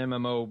means an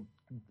MMO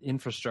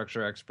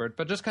infrastructure expert,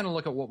 but just kind of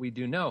look at what we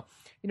do know.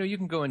 You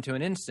can go into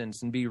an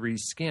instance and be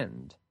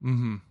reskinned.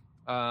 Mm-hmm.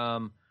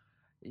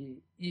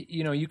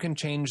 You can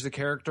change the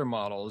character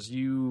models.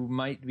 You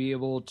might be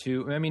able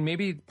to. I mean,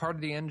 maybe part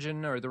of the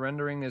engine or the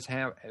rendering is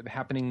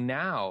happening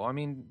now. I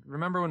mean,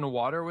 remember when the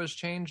water was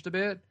changed a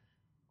bit?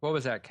 What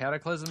was that?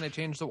 Cataclysm? They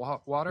changed the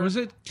water. Was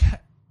it?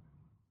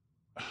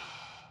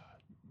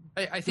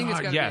 I think it's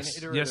got to be an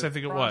iterative Yes, I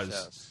think process. It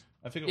was.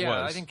 I think it was.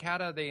 Yeah, I think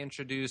Kata, they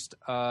introduced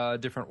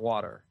different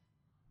water.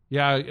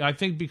 Yeah, I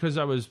think because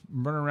I was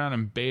running around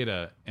in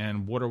beta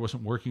and water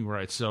wasn't working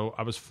right, so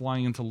I was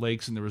flying into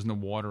lakes and there was no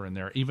water in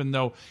there. Even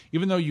though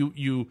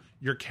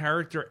your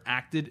character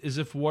acted as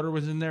if water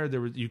was in there,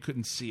 you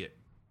couldn't see it.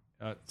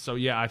 So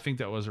yeah, I think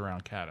that was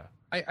around Kata.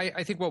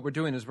 I think what we're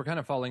doing is we're kind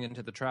of falling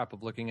into the trap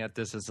of looking at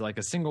this as like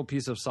a single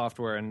piece of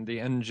software and the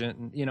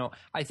engine.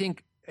 I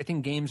think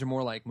games are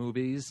more like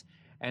movies,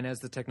 and as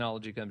the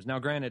technology comes, now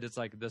granted, it's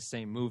like the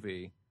same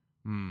movie.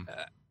 I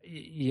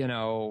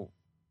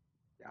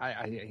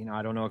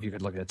don't know if you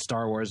could look at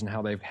Star Wars and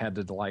how they've had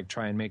to like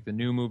try and make the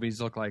new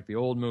movies look like the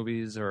old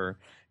movies or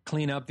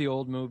clean up the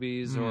old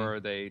movies, or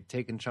they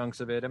taken chunks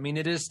of it. I mean,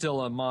 it is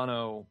still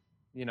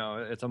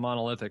it's a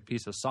monolithic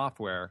piece of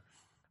software,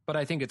 but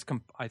I think it's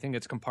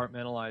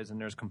compartmentalized, and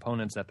there's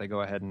components that they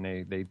go ahead and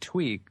they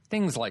tweak,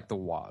 things like the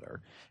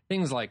water,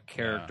 things like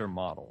character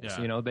models.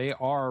 Yeah. They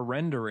are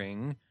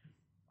rendering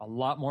a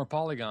lot more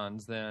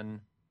polygons than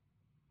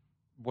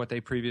what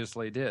they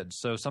previously did.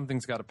 So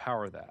something's got to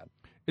power that.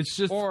 It's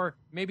just, or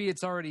maybe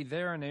it's already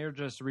there and they're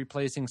just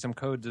replacing some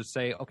code to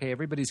say, okay,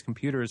 everybody's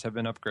computers have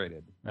been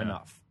upgraded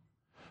enough.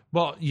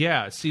 Well,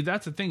 yeah. See,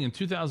 that's the thing. In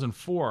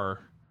 2004,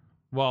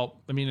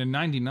 in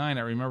 99,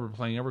 I remember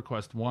playing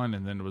EverQuest 1,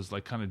 and then it was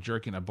like kind of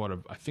jerking. I bought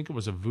I think it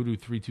was a Voodoo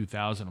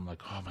 3000. I'm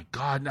like, oh my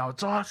God, now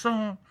it's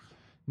awesome.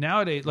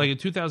 Nowadays, like in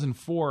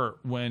 2004,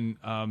 when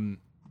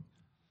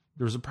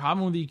there was a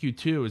problem with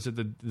EQ2, is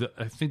that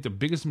I think the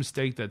biggest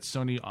mistake that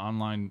Sony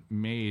Online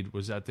made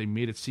was that they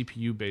made it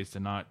CPU based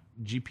and not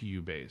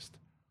GPU based.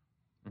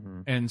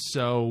 Mm-hmm. And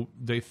so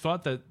they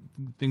thought that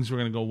things were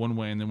going to go one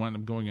way and they wound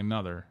up going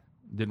another.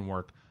 Didn't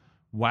work.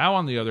 WoW,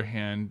 on the other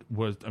hand,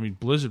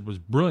 Blizzard was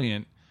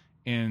brilliant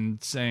in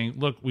saying,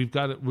 look,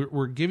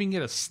 we're giving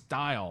it a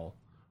style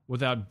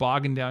without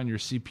bogging down your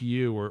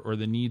CPU or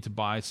the need to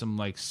buy some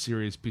like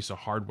serious piece of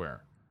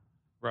hardware.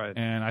 Right.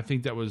 And I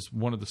think that was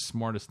one of the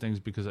smartest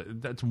things, because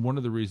that's one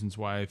of the reasons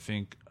why I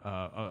think,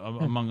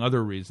 among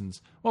other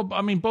reasons. Well,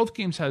 both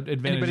games had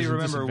advantages. Anybody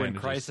remember and when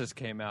Crysis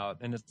came out,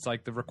 and it's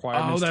like the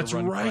requirements to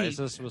run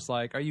Crysis was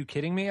like, are you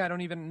kidding me? I don't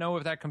even know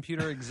if that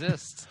computer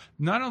exists.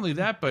 Not only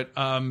that, but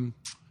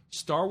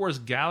Star Wars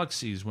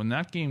Galaxies, when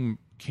that game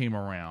came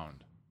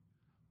around,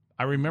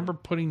 I remember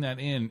putting that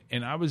in,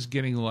 and I was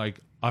getting like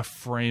a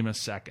frame a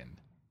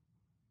second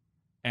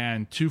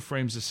and 2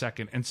 frames a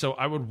second. And so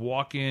I would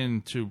walk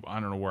into, I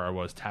don't know where I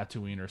was,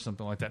 Tatooine or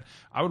something like that.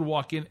 I would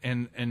walk in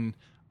and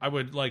I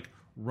would like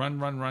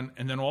run.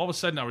 And then all of a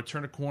sudden I would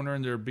turn a corner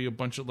and there'd be a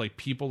bunch of like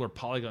people or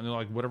polygon,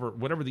 like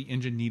whatever the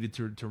engine needed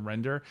to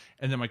render.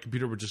 And then my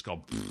computer would just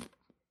go,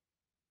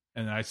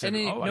 and I said,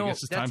 I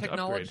guess it's time to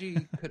upgrade. That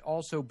technology could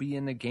also be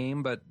in the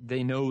game, but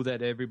they know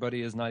that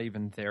everybody is not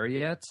even there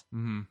yet.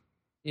 Mm-hmm.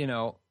 You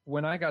know,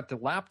 when I got the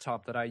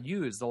laptop that I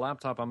use, the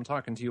laptop I'm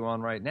talking to you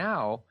on right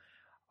now,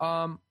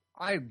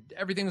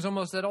 everything's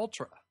almost at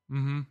ultra.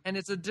 Mm-hmm. And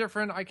it's a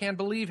different, I can't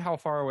believe how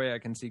far away I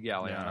can see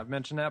Galleon. Yeah. I've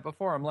mentioned that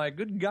before. I'm like,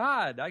 good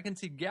God, I can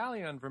see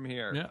Galleon from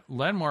here. Yeah,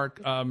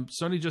 Landmark,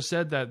 Sony just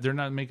said that they're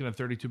not making a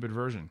 32-bit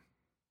version.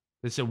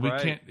 They said we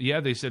can't.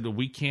 Yeah, they said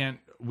we can't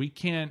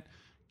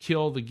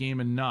kill the game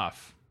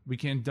enough. We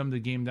can't dumb the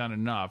game down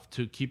enough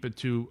to keep it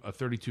to a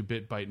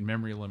 32-bit byte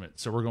memory limit.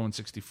 So we're going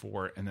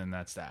 64, and then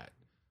that's that.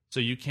 So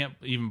you can't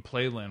even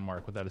play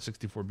Landmark without a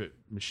 64-bit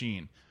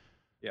machine.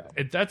 Yeah,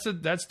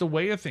 that's the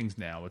way of things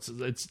now. It's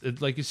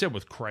like you said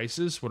with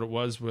Crysis, what it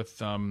was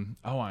with I'm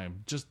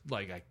just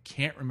like I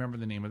can't remember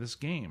the name of this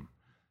game.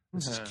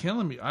 This is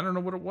killing me. I don't know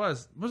what it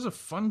was. Was it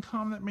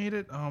Funcom that made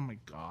it? Oh my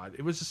god,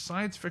 it was a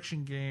science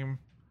fiction game.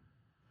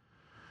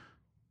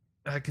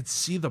 I could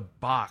see the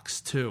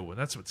box too.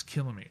 That's what's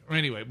killing me.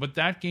 Anyway, but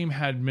that game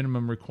had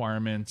minimum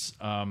requirements.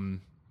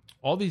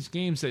 All these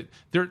games that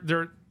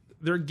there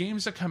are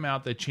games that come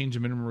out that change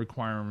the minimum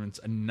requirements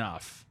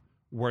enough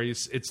where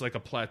it's like a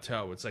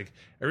plateau. It's like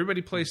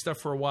everybody plays stuff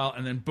for a while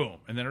and then boom,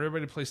 and then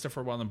everybody plays stuff for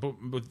a while and then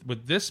boom.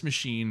 With this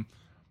machine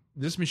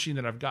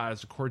that I've got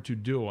is a Core 2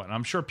 Duo, and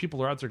I'm sure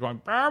people are out there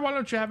going, why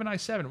don't you have an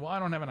i7? Well, I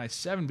don't have an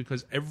i7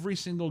 because every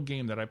single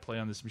game that I play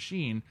on this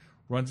machine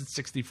runs at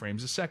 60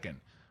 frames a second.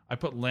 I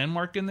put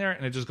Landmark in there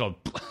and it just goes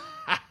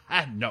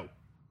no.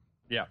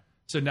 Yeah.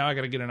 So now I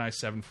got to get an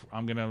i7.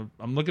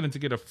 I'm looking to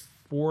get a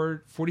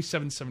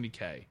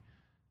 4770K.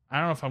 I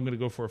don't know if I'm going to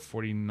go for a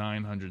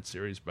 4900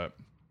 series, but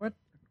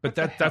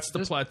that's the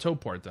plateau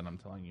part that I'm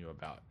telling you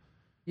about.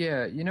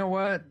 Yeah, you know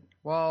what?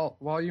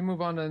 While you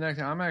move on to the next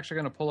thing, I'm actually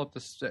going to pull up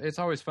this. It's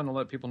always fun to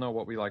let people know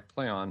what we like to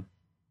play on.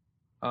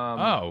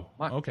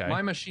 Okay.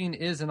 My machine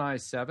is an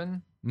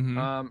i7.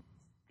 Mm-hmm.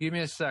 Give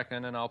me a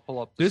second, and I'll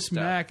pull up this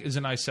Mac is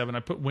an i7.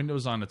 I put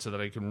Windows on it so that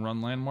I can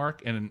run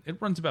Landmark, and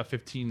it runs about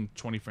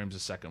 15-20 frames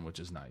a second, which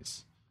is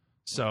nice.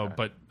 So, okay.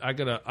 But I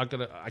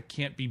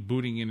can't be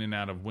booting in and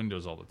out of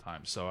Windows all the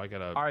time. So I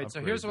gotta. All right. So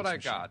here's what I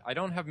got. I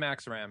don't have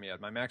max RAM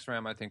yet. My max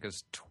RAM I think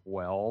is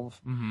 12.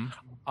 Mm-hmm.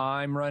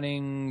 I'm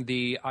running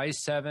the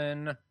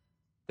i7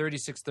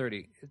 3630.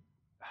 Is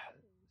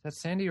that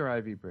Sandy or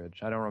Ivy Bridge?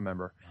 I don't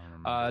remember.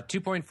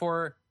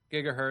 2.4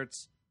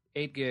 gigahertz,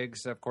 8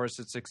 gigs. Of course,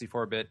 it's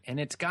 64-bit, and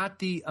it's got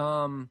the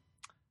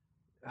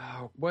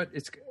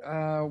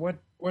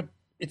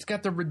It's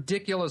got the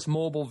ridiculous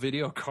mobile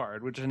video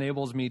card, which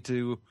enables me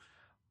to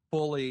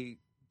fully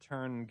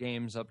turn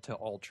games up to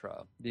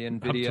ultra. The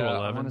NVIDIA,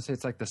 I want to say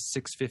it's like the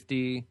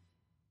 650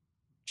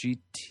 GT?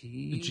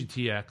 The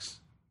GTX.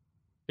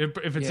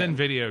 If it's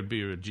NVIDIA, it would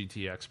be a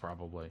GTX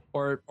probably.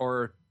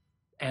 Or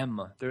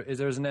M.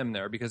 There's an M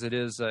there because it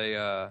is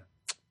a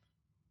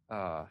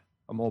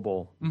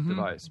mobile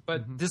device.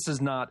 But this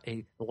is not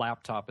a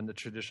laptop in the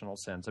traditional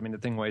sense. I mean, the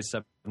thing weighs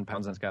 7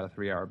 pounds and it's got a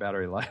 3-hour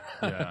battery life.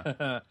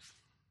 Yeah.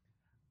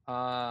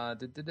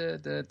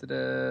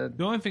 The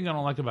only thing I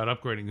don't like about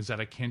upgrading is that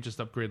I can't just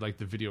upgrade like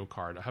the video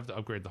card. I have to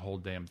upgrade the whole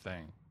damn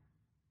thing.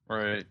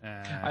 Right.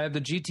 I have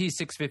the GT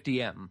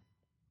 650M.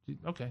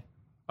 Okay.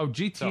 Oh,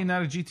 GT,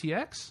 not a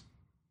GTX?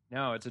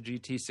 No, it's a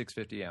GT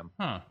 650M.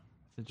 Huh.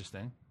 That's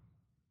interesting.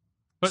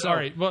 But all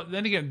right. Well,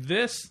 then again,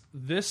 this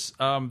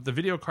the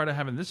video card I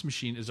have in this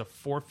machine is a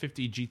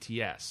 450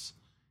 GTS,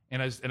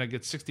 and I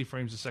get 60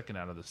 frames a second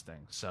out of this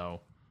thing. So,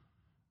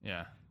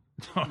 yeah.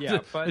 Yeah,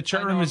 but the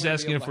chat room is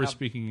asking if we're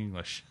speaking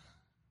English.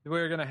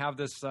 We're going to have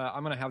this.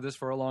 I'm going to have this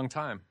for a long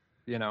time.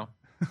 You know,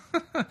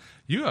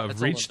 you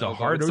have reached a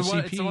hard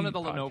OCP. It's one of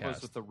the podcast.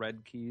 Lenovo's with the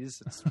red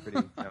keys. It's pretty.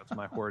 It's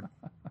my horde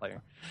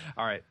player.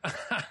 All right.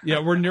 Yeah,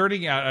 we're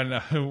nerding out, and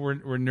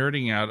we're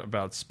nerding out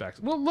about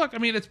specs. Well, look, I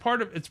mean, it's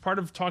part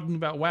of talking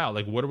about WoW.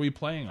 Like, what are we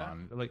playing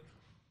on? Like,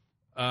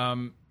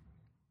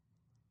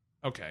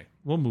 okay,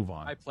 we'll move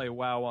on. I play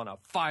WoW on a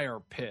fire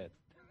pit.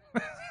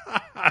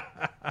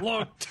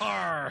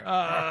 Loktar.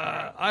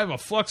 I have a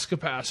flux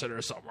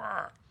capacitor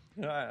somewhere.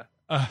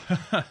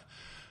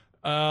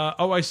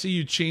 I see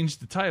you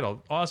changed the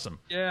title. Awesome.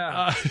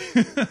 Yeah.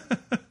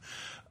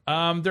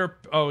 I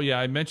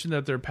mentioned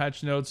that there are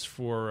patch notes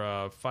for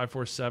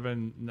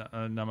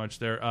 5.47. Not much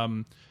there.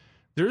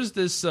 There's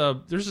this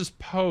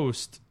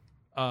post.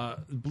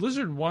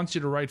 Blizzard wants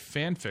you to write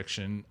fan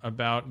fiction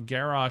about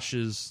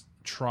Garrosh's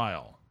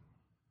trial.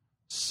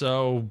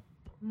 So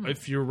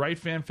if you write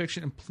fan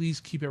fiction, and please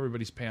keep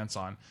everybody's pants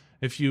on.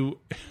 If you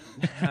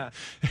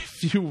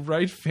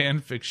write fan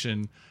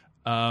fiction,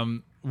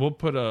 we'll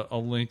put a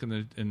link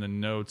in the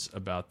notes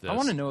about this. I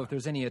want to know if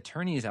there's any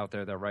attorneys out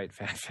there that write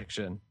fan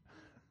fiction.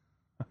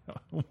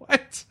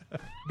 What?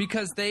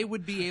 Because they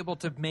would be able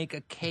to make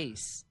a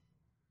case.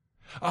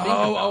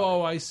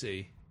 I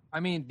see. I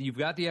mean, you've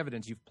got the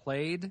evidence. You've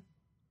played.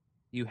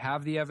 You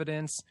have the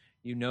evidence.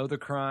 You know the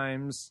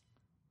crimes.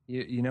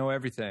 You know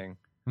everything.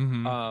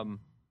 Mm-hmm. I'm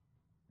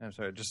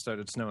sorry, it just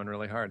started snowing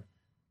really hard.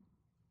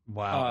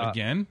 Wow,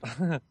 again?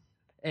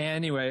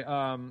 Anyway,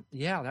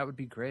 yeah, that would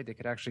be great. They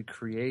could actually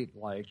create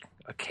like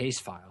a case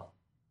file.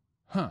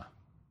 Huh.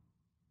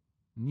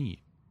 Neat.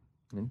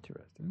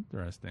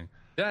 Interesting.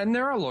 Yeah, and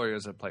there are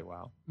lawyers that play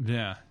WoW.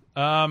 Yeah.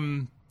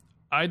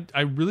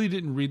 I really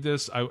didn't read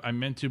this. I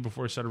meant to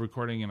before I started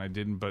recording, and I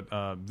didn't. But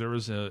there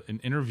was an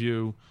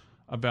interview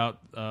about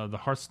the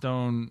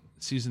Hearthstone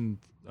season.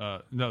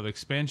 The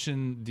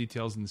expansion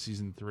details in the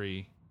season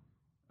 3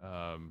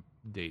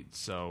 date.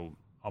 So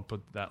I'll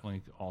put that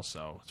link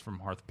also. It's from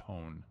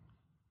Hearthpone.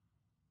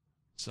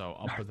 So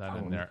I'll put that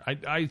in there.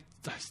 I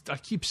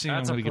keep seeing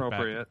that's I'm going to get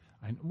appropriate. back.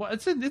 Well,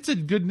 it's a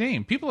good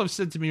name. People have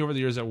said to me over the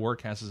years that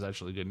Warcast is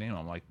actually a good name.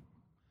 I'm like,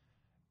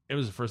 it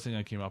was the first thing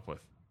I came up with,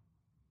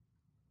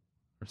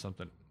 or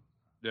something.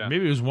 Yeah.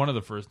 Maybe it was one of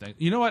the first things.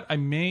 You know what?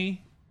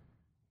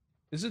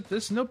 Is it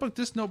this notebook?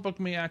 This notebook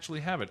may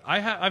actually have it.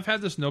 I've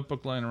had this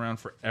notebook lying around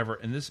forever,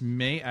 and this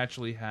may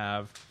actually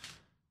have.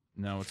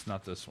 No, it's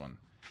not this one.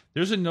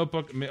 There's a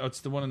notebook.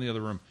 It's the one in the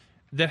other room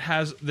that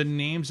has the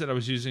names that I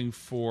was using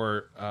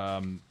for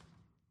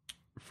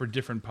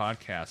different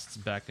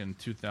podcasts back in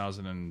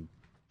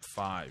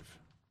 2005.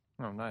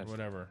 Oh, nice.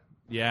 Whatever.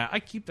 Yeah, I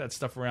keep that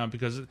stuff around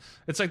because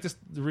it's like this.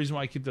 The reason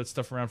why I keep that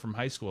stuff around from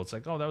high school, it's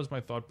like, oh, that was my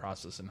thought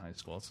process in high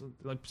school. It's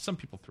like some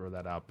people throw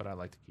that out, but I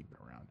like to keep it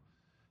around.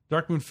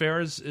 Darkmoon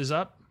Fair is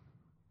up.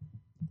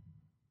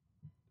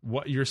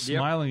 What? You're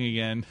smiling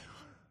again.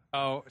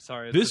 Oh,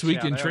 sorry. This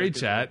week in Trade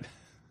Chat.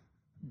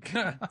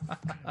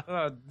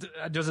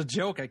 There's a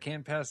joke I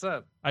can't pass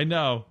up. I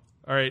know.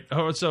 All right.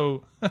 Oh,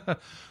 so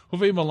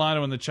Jose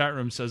Milano in the chat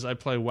room says, I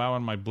play WoW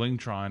on my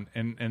Blingtron,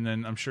 and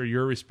then I'm sure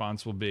your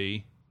response will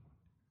be,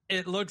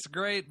 it looks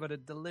great, but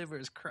it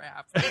delivers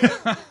crap.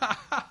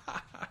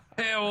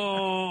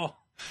 Hey-oh.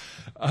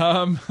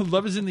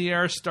 Love is in the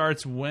Air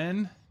starts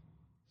when?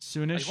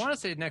 Soonish? I want to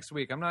say next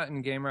week. I'm not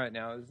in game right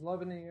now. Is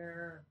Love in the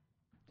Air?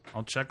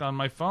 I'll check on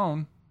my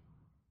phone.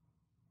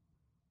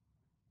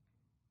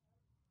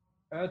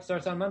 It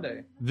starts on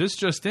Monday. This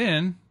just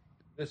in.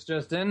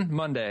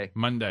 Monday.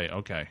 Monday,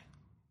 okay.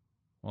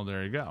 Well,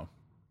 there you go.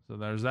 So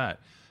there's that.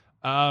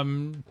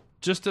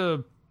 Just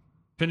to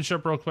finish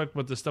up real quick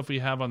with the stuff we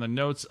have on the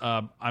notes,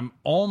 I'm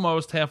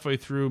almost halfway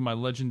through my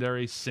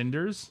legendary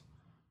Cinders.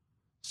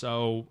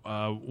 So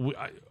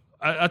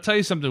I'll tell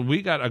you something.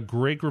 We got a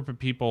great group of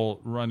people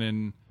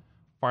running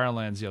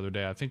Firelands the other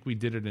day. I think we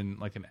did it in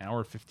like an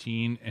hour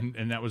 15,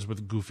 and that was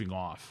with goofing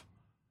off.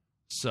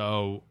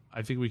 So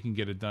I think we can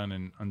get it done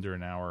in under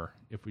an hour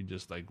if we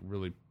just like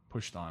really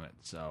pushed on it.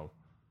 So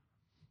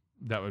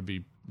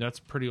that's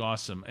pretty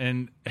awesome.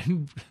 And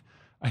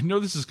I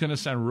know this is going to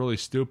sound really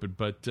stupid,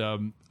 but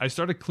I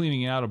started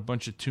cleaning out a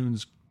bunch of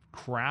Tunes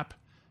crap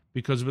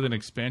because with an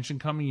expansion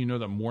coming, you know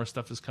that more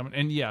stuff is coming.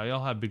 And yeah,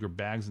 I'll have bigger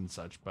bags and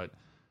such, but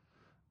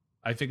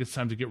I think it's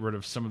time to get rid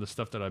of some of the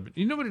stuff that I've been.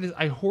 You know what it is?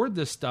 I hoard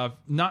this stuff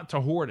not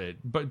to hoard it,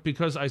 but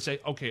because I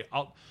say, okay,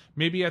 I'll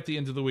maybe at the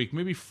end of the week,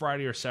 maybe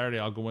Friday or Saturday,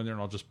 I'll go in there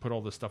and I'll just put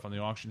all this stuff on the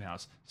auction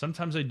house.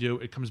 Sometimes I do.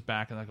 It comes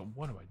back and I go,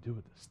 what do I do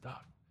with this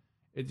stuff?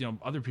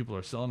 Other people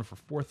are selling it for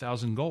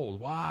 4,000 gold.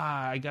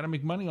 Why? I got to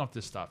make money off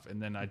this stuff,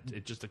 and then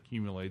it just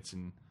accumulates,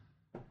 and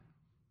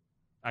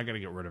I got to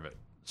get rid of it.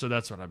 So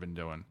that's what I've been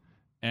doing,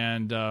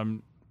 and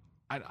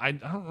I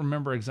don't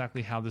remember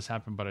exactly how this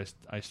happened, but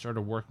I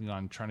started working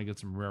on trying to get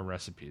some rare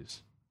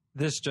recipes.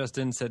 This just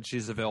in said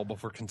she's available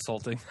for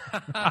consulting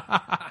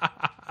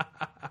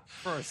for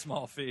a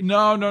small fee.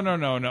 No.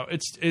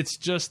 It's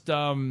just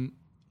I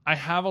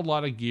have a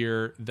lot of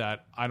gear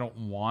that I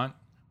don't want,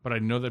 but I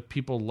know that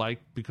people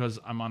like because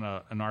I'm on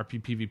an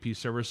RP PvP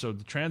server. So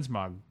the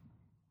transmog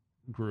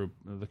group,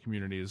 the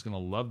community, is going to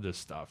love this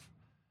stuff.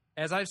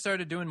 As I've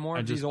started doing more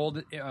of these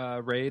old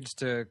raids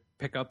to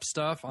pick up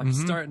stuff, I'm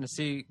starting to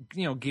see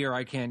gear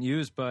I can't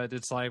use, but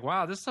it's like,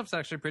 wow, this stuff's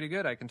actually pretty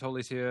good. I can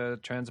totally see a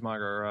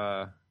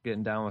transmogger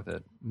getting down with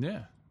it.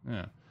 Yeah.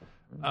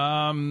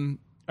 All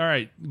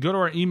right, go to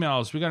our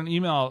emails. We got an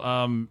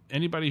email.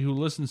 Anybody who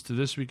listens to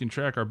This Week in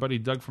Trek, our buddy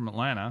Doug from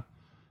Atlanta,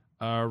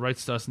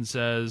 writes to us and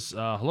says,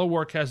 hello,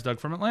 Warcast, Doug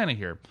from Atlanta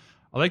here.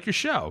 I like your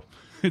show.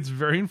 It's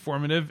very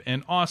informative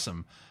and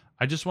awesome.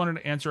 I just wanted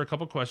to answer a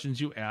couple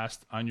questions you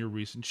asked on your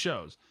recent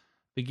shows.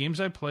 The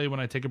games I play when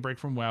I take a break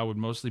from WoW would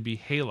mostly be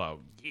Halo.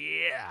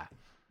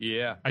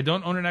 Yeah. I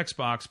don't own an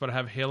Xbox, but I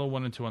have Halo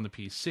 1 and 2 on the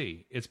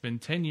PC. It's been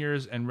 10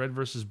 years, and Red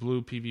vs.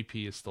 Blue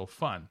PvP is still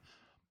fun.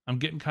 I'm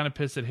getting kind of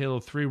pissed that Halo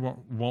 3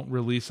 won't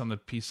release on the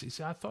PC.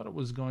 See, I thought it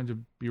was going to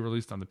be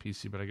released on the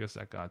PC, but I guess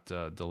that got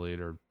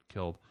delayed or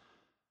killed.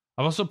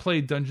 I've also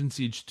played Dungeon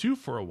Siege 2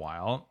 for a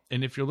while,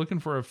 and if you're looking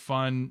for a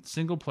fun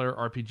single-player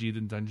RPG,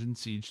 then Dungeon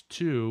Siege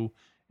 2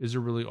 is a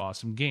really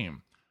awesome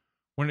game.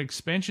 When an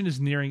expansion is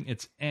nearing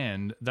its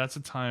end, that's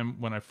a time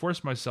when I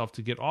force myself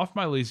to get off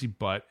my lazy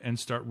butt and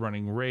start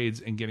running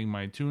raids and getting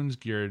my tunes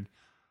geared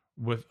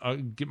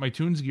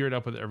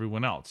up with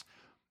everyone else.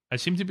 I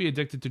seem to be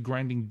addicted to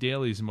grinding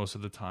dailies most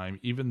of the time,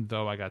 even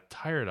though I got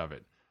tired of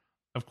it.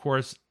 Of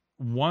course,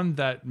 one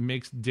that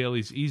makes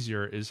dailies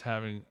easier is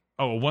having.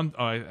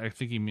 I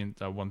think he meant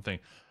one thing.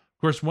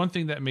 Of course, one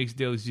thing that makes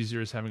dailies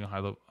easier is having a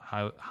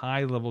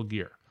high level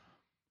gear.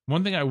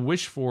 One thing I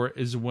wish for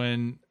is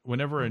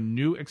whenever a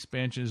new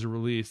expansion is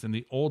released, and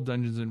the old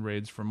dungeons and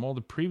raids from all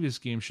the previous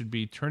games should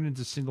be turned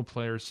into single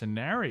player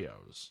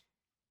scenarios.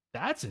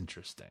 That's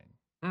interesting.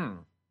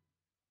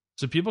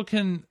 So people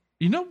can,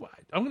 you know what?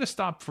 I'm going to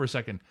stop for a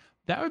second.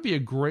 That would be a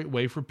great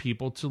way for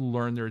people to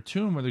learn their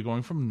tune when they're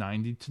going from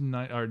 90 to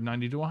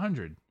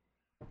 100.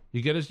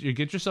 You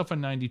get yourself a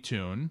 90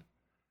 tune.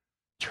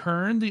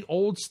 Turn the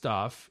old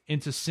stuff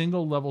into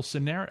single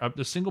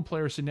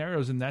player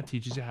scenarios, and that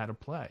teaches you how to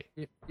play.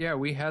 Yeah,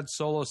 we had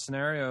solo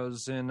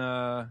scenarios in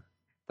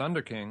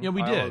Thunder King. Yeah,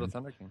 we Isle did. of the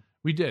Thunder King.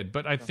 We did,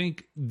 but I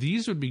think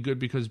these would be good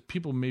because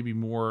people may be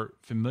more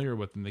familiar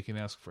with them. They can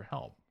ask for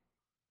help.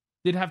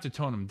 They'd have to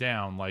tone them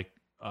down, like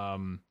I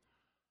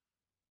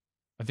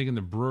think in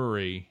the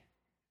brewery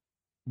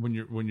when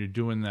you're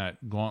doing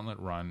that gauntlet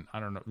run. I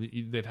don't know.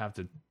 They'd have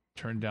to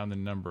turn down the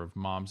number of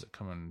mobs that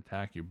come and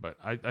attack you, but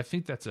I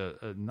think that's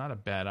a not a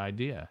bad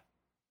idea.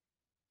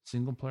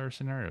 Single player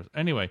scenarios.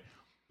 Anyway,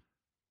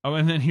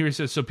 and then here he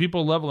says, so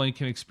people leveling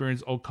can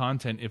experience old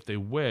content if they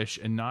wish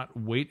and not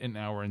wait an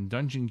hour in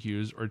dungeon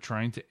queues or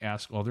trying to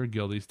ask all their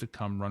guildies to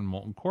come run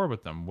Molten Core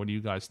with them. What do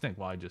you guys think?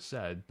 Well, I just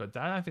said, but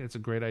I think it's a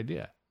great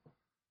idea.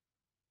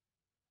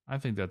 I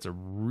think that's a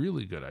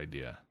really good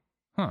idea.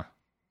 Huh.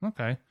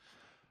 Okay.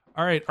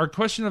 All right, our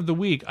question of the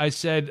week. I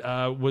said,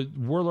 with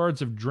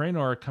Warlords of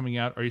Draenor coming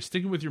out, are you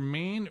sticking with your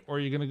main, or are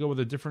you going to go with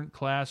a different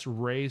class,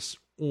 race,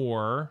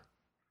 or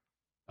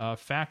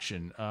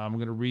faction? I'm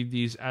going to read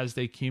these as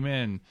they came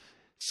in.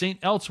 Saint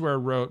Elsewhere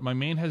wrote, my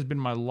main has been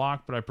my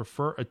lock, but I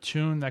prefer a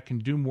tune that can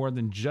do more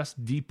than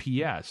just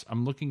DPS.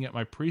 I'm looking at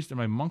my priest and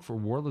my monk for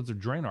Warlords of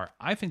Draenor.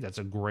 I think that's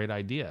a great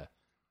idea.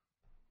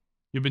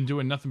 You've been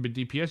doing nothing but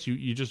DPS.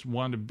 You just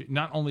want to be,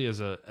 not only as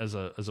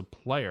a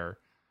player,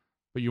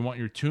 but you want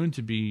your tune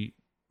to be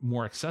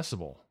more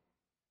accessible.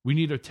 We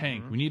need a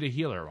tank. We need a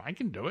healer. I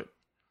can do it.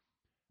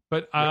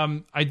 But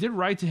I did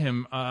write to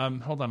him.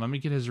 Hold on, let me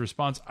get his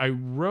response. I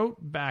wrote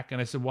back and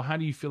I said, well, how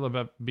do you feel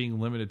about being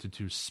limited to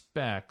 2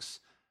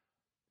 specs?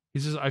 He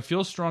says, I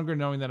feel stronger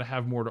knowing that I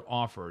have more to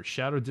offer.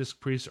 Shadow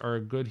Disc Priests are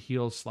a good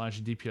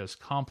heal/DPS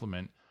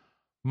complement.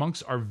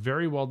 Monks are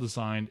very well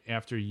designed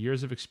after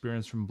years of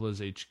experience from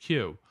Blizz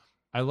HQ.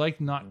 I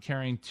like not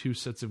carrying 2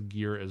 sets of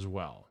gear as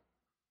well.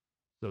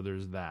 So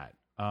there's that.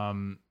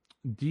 Doug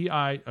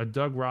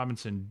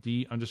Robinson,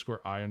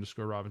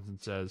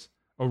 D_I_Robinson says,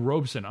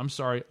 Robeson, I'm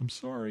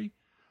sorry.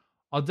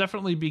 I'll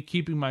definitely be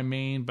keeping my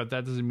main, but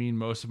that doesn't mean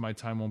most of my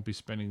time won't be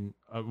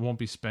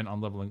spent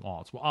on leveling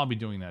alts. Well, I'll be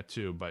doing that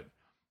too, but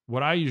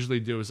what I usually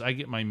do is I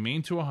get my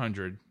main to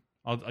 100.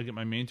 I'll get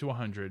my main to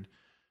 100,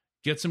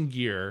 get some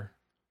gear,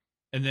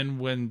 and then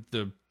when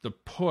the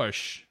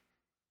push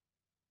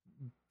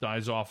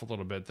dies off a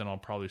little bit, then I'll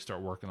probably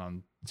start working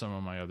on some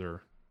of my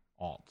other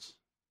alts.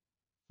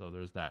 So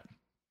there's that.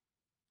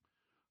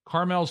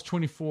 Carmel's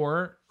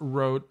 24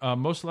 wrote,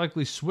 most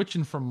likely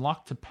switching from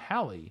Locke to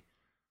Pally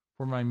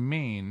for my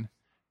main.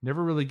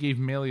 Never really gave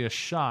melee a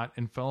shot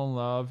and fell in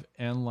love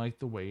and liked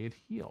the way it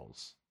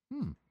heals.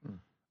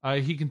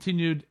 He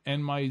continued,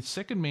 and my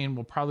second main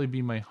will probably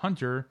be my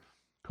Hunter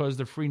because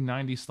the free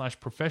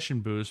 90/profession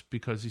boost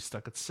because he's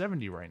stuck at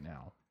 70 right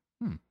now.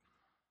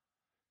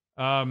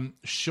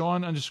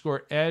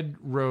 Sean_Ed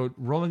wrote,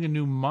 rolling a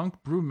new Monk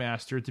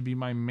Brewmaster to be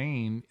my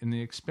main in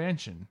the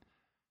expansion.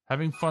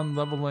 Having fun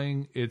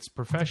leveling its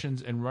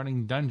professions and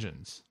running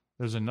dungeons.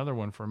 There's another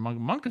one for Monk.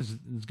 Monk is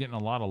getting a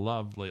lot of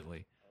love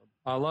lately.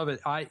 I love it.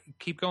 I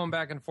keep going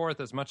back and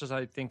forth as much as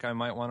I think I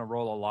might want to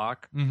roll a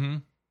lock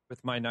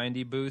with my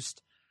 90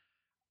 boost.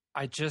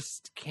 I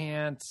just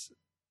can't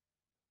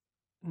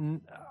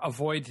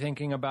avoid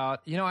thinking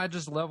about, I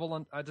just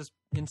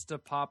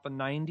insta pop a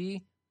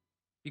 90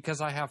 because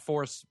I have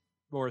 4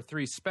 or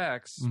 3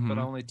 specs, but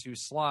only 2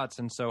 slots.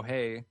 And so,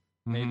 hey,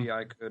 maybe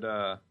I could,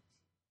 I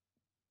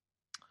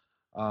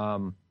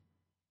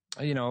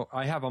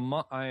have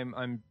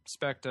I'm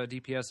spec'd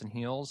DPS and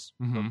heals.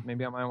 So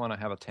maybe I might want to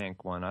have a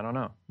tank one. I don't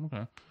know.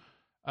 Okay.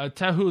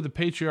 Tahu the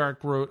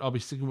Patriarch wrote, I'll be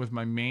sticking with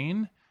my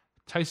main.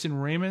 Tyson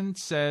Raymond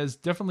says,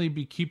 definitely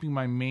be keeping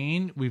my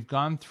main. We've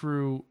gone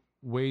through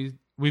way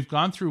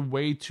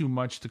too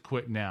much to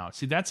quit now.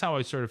 See, that's how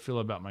I sort of feel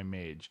about my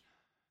mage.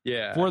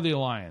 Yeah. For the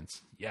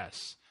Alliance,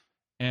 yes.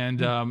 And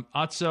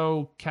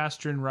Atso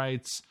Castrin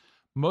writes,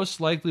 most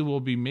likely we'll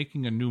be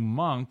making a new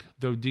monk,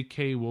 though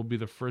DK will be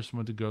the first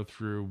one to go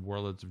through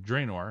Warlords of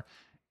Draenor.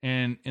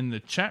 And in the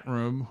chat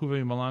room,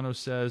 Juve Milano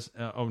says,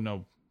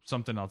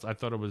 something else.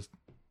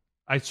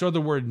 I saw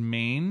the word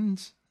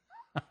mains.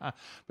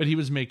 But he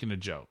was making a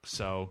joke,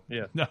 so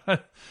Yeah.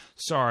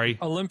 sorry.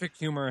 Olympic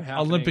humor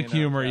happening. Olympic in our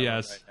humor, family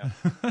yes.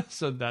 right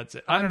So that's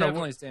it. now. I don't know.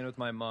 definitely staying with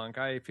my monk.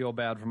 I feel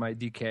bad for my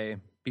DK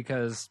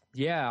because,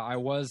 I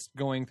was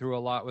going through a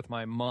lot with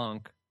my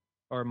monk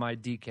or my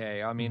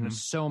DK. I mean,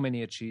 so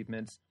many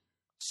achievements,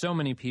 so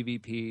many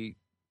PvP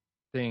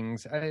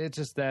things. It's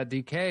just that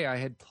DK I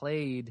had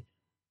played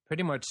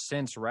pretty much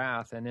since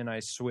Wrath, and then I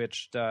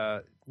switched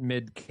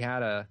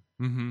mid-Kata,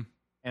 and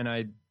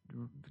I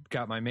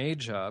got my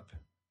mage up,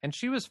 and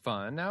she was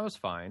fun. That was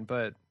fine,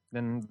 but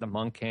then the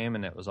monk came,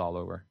 and it was all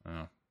over.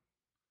 Oh.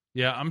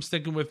 Yeah, I'm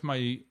sticking with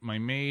my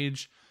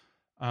mage.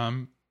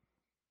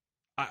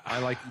 I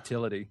like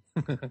utility.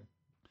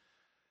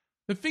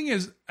 The thing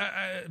is,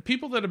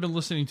 people that have been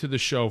listening to the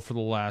show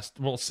for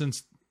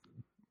since,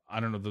 I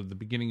don't know, the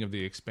beginning of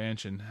the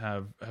expansion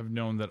have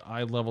known that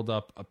I leveled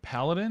up a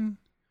paladin,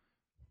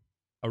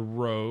 a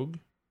rogue,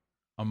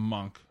 a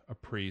monk, a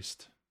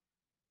priest,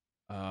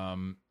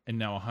 and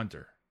now a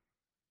hunter.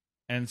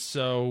 And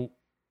so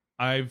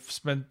I've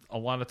spent a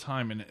lot of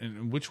time,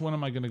 and which one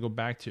am I going to go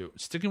back to?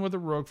 Sticking with the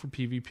rogue for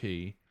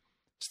PvP,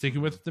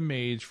 sticking with the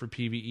mage for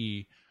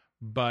PvE,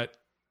 but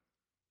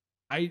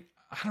I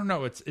don't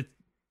know. It's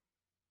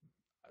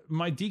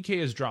my DK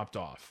has dropped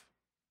off.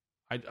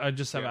 I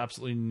just have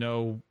absolutely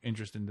no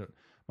interest in it.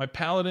 My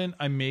paladin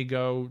I may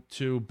go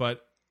to,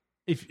 but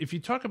if you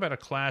talk about a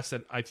class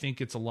that I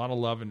think it's a lot of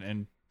love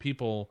and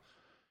people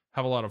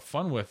have a lot of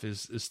fun with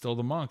is still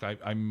the monk.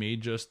 I may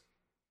just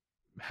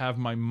have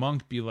my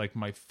monk be like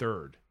my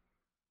third.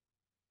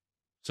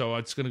 So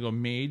it's going to go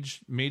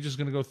mage. Mage is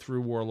going to go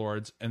through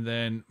warlords, and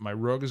then my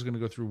rogue is going to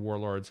go through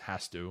warlords,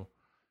 has to.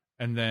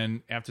 And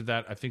then after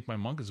that, I think my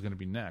monk is going to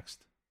be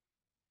next.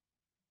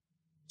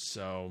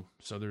 So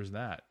there's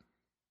that.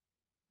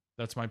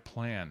 That's my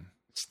plan,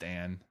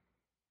 Stan.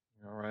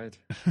 All right.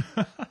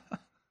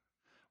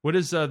 What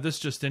is this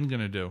just in going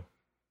to do?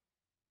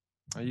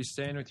 Are you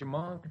staying with your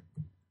monk?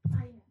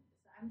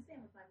 I'm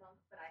staying with my monk,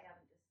 but I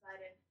haven't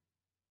decided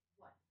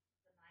what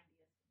the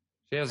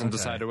 90th. She hasn't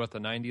decided what the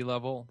 90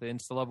 level, the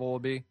insta level will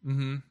be.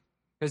 Mm-hmm.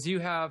 Because you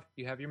have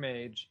your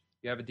mage,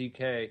 you have a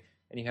DK,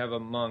 and you have a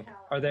monk.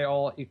 Are they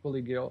all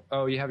equally geared?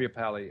 Oh, you have your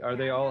pally. Are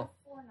they all? I have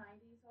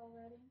 490s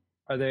already.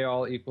 Are they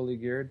all equally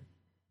geared?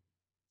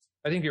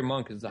 I think your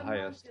monk is the The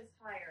highest. monk is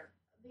higher.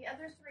 The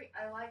other three,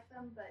 I like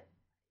them, but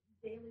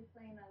daily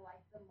playing, I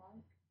like the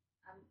monk.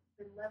 I've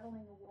been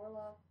leveling a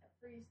warlock, a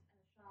priest, and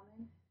a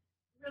shaman.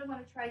 I really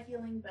want to try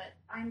healing, but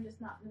I'm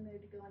just not in the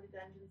mood to go into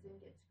dungeons and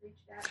get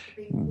screeched at for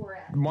being poor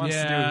at it. Wants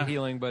to do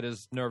healing, but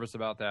is nervous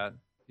about that.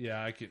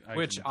 Yeah, I can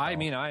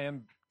I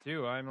am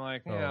too. I'm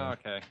like,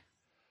 okay.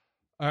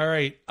 All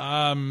right,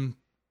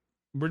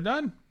 we're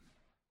done.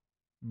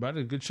 But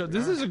a good show.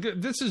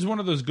 This is one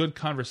of those good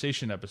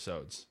conversation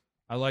episodes.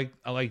 I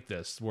like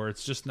this where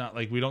it's just not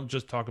like we don't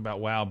just talk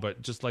about WoW,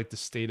 but just like the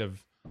state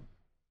of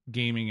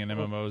gaming and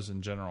MMOs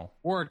in general.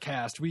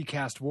 Wordcast, we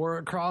cast war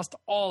across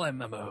all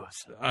MMOs.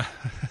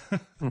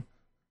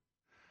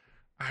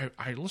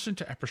 I listened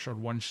to episode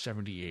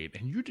 178,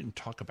 and you didn't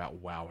talk about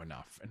WoW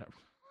enough.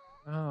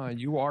 And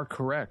you are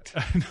correct.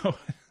 I know.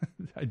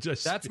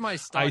 That's my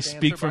stock I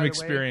speak answer, from by the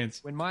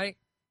experience. way.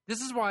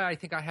 This is why I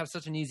think I have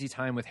such an easy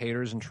time with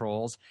haters and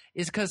trolls,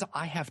 is because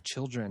I have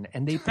children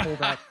and they pull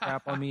that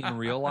crap on me in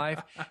real life.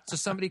 So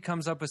somebody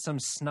comes up with some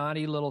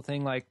snotty little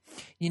thing like,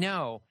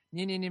 and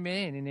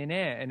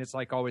it's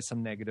like always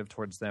some negative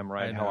towards them,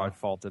 right? How I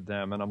faulted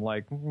them. And I'm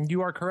like,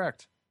 you are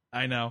correct.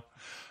 I know.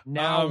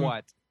 Now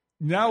what?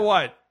 Now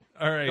what?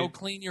 All right. Go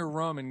clean your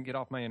room and get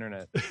off my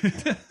internet.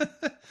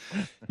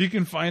 You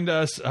can find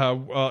us.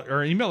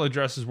 Our email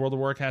address is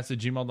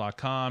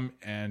worldofwarcast@gmail.com.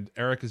 And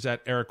Eric is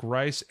at Eric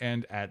Rice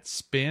and at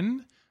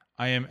Spin.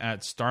 I am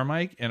at Star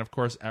Mike and, of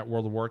course, at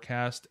World of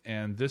Warcast.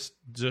 And this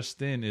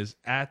just in is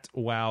at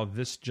Wow,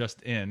 this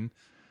just in.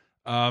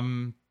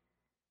 I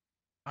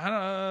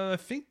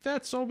think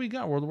that's all we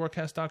got.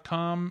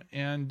 worldofwarcast.com.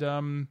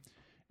 And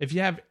if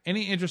you have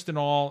any interest in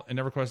all in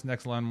EverQuest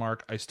Next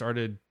Landmark, I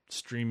started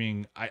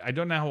streaming. I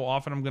don't know how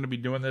often I'm going to be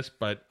doing this,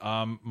 but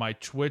my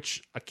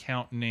Twitch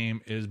account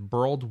name is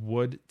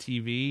Burldwood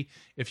TV.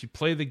 If you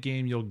play the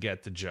game, you'll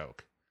get the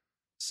joke.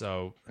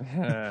 So,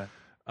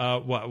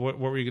 what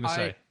were you going to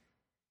say?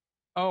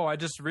 I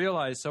just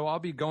realized. So I'll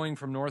be going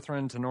from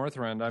Northrend to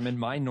Northrend. I'm in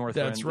my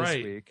Northrend this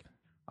week.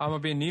 I'm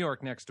going to be in New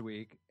York next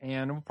week,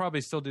 and we'll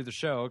probably still do the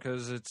show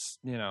because it's,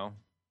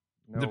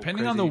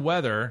 depending on the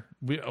weather,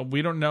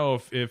 we don't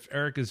know if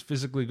Eric is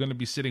physically going to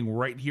be sitting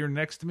right here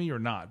next to me or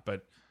not,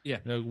 but yeah,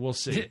 we'll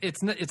see.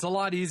 It's a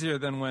lot easier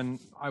than when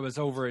I was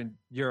over in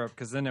Europe,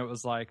 because then it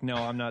was like, no,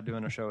 I'm not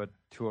doing a show at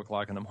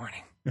 2:00 in the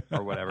morning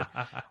or whatever.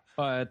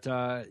 But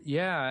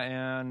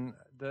and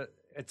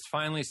it's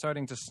finally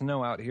starting to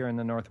snow out here in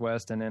the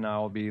Northwest, and then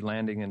I'll be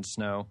landing in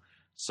snow.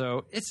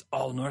 So it's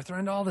all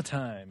Northrend all the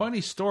time.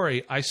 Funny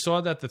story. I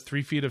saw that the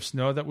 3 feet of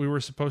snow that we were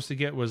supposed to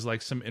get was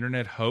like some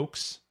internet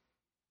hoax.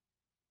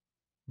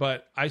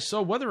 But I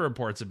saw weather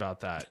reports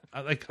about that.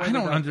 I don't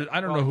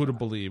know who to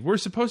believe. We're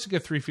supposed to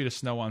get 3 feet of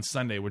snow on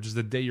Sunday, which is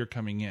the day you're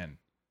coming in.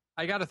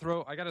 I gotta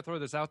throw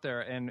this out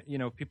there, and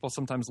people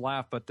sometimes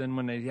laugh, but then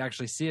when they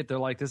actually see it, they're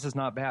like, "This is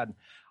not bad."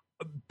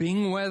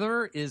 Bing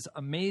Weather is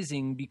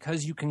amazing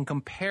because you can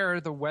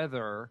compare the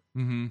weather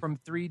from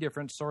 3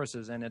 different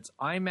sources, and it's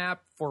IMAP,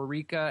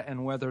 Foreca,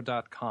 and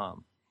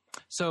weather.com.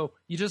 So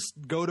you just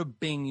go to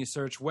Bing, you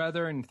search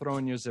weather, and throw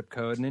in your zip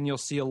code, and then you'll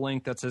see a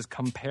link that says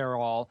compare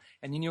all,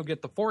 and then you'll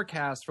get the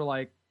forecast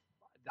for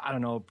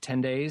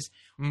 10 days,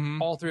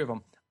 all 3 of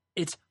them.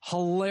 It's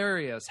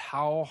hilarious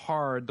how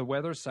hard the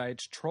weather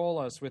sites troll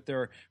us with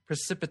their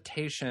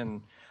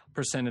precipitation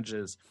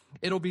percentages.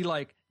 It'll be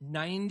like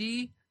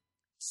 90,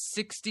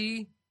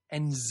 60,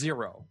 and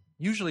 0.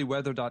 Usually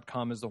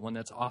weather.com is the one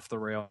that's off the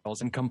rails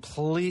and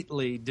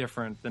completely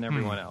different than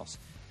everyone else.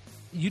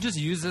 You just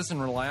use this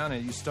and rely on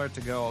it. You start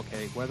to go,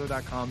 okay,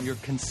 weather.com, you're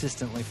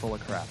consistently full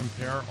of crap.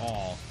 Compare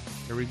all.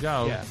 Here we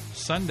go. Yeah.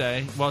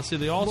 Sunday. Well, see,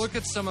 they all... Look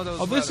at some of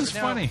those this is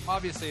funny.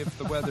 Obviously, if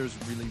the weather's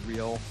really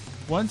real...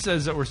 One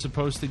says that it's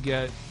supposed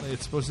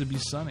to be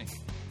sunny.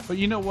 But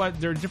you know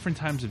what? There are different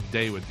times of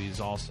day with these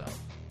also.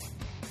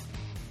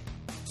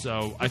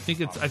 So I think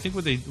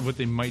what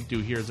they might do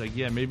here is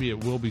maybe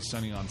it will be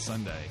sunny on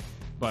Sunday,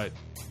 but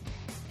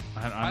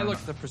I look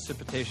at the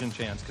precipitation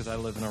chance because I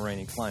live in a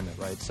rainy climate,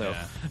 right? So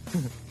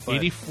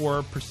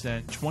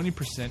 84%,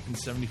 20%, and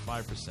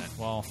 75%.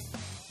 Well,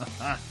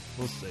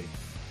 we'll see.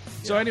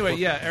 So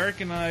anyway, Eric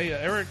and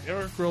Eric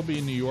will be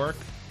in New York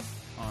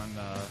on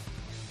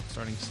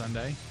starting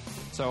Sunday.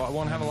 So I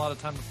won't have a lot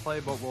of time to play,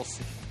 but we'll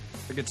see.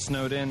 If it gets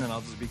snowed in, and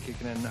I'll just be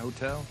kicking in the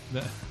hotel.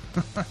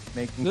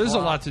 There's a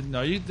lot to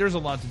there's a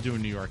lot to do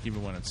in New York,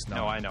 even when it's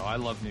snowing. No, I know. I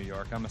love New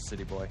York. I'm a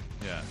city boy.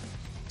 Yeah.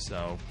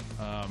 So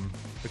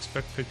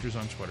expect pictures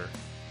on Twitter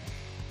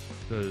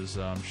because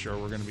I'm sure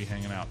we're going to be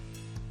hanging out.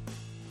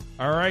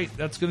 All right,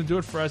 that's going to do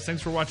it for us.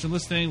 Thanks for watching and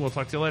listening. We'll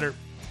talk to you later.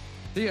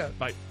 See ya.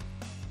 Bye.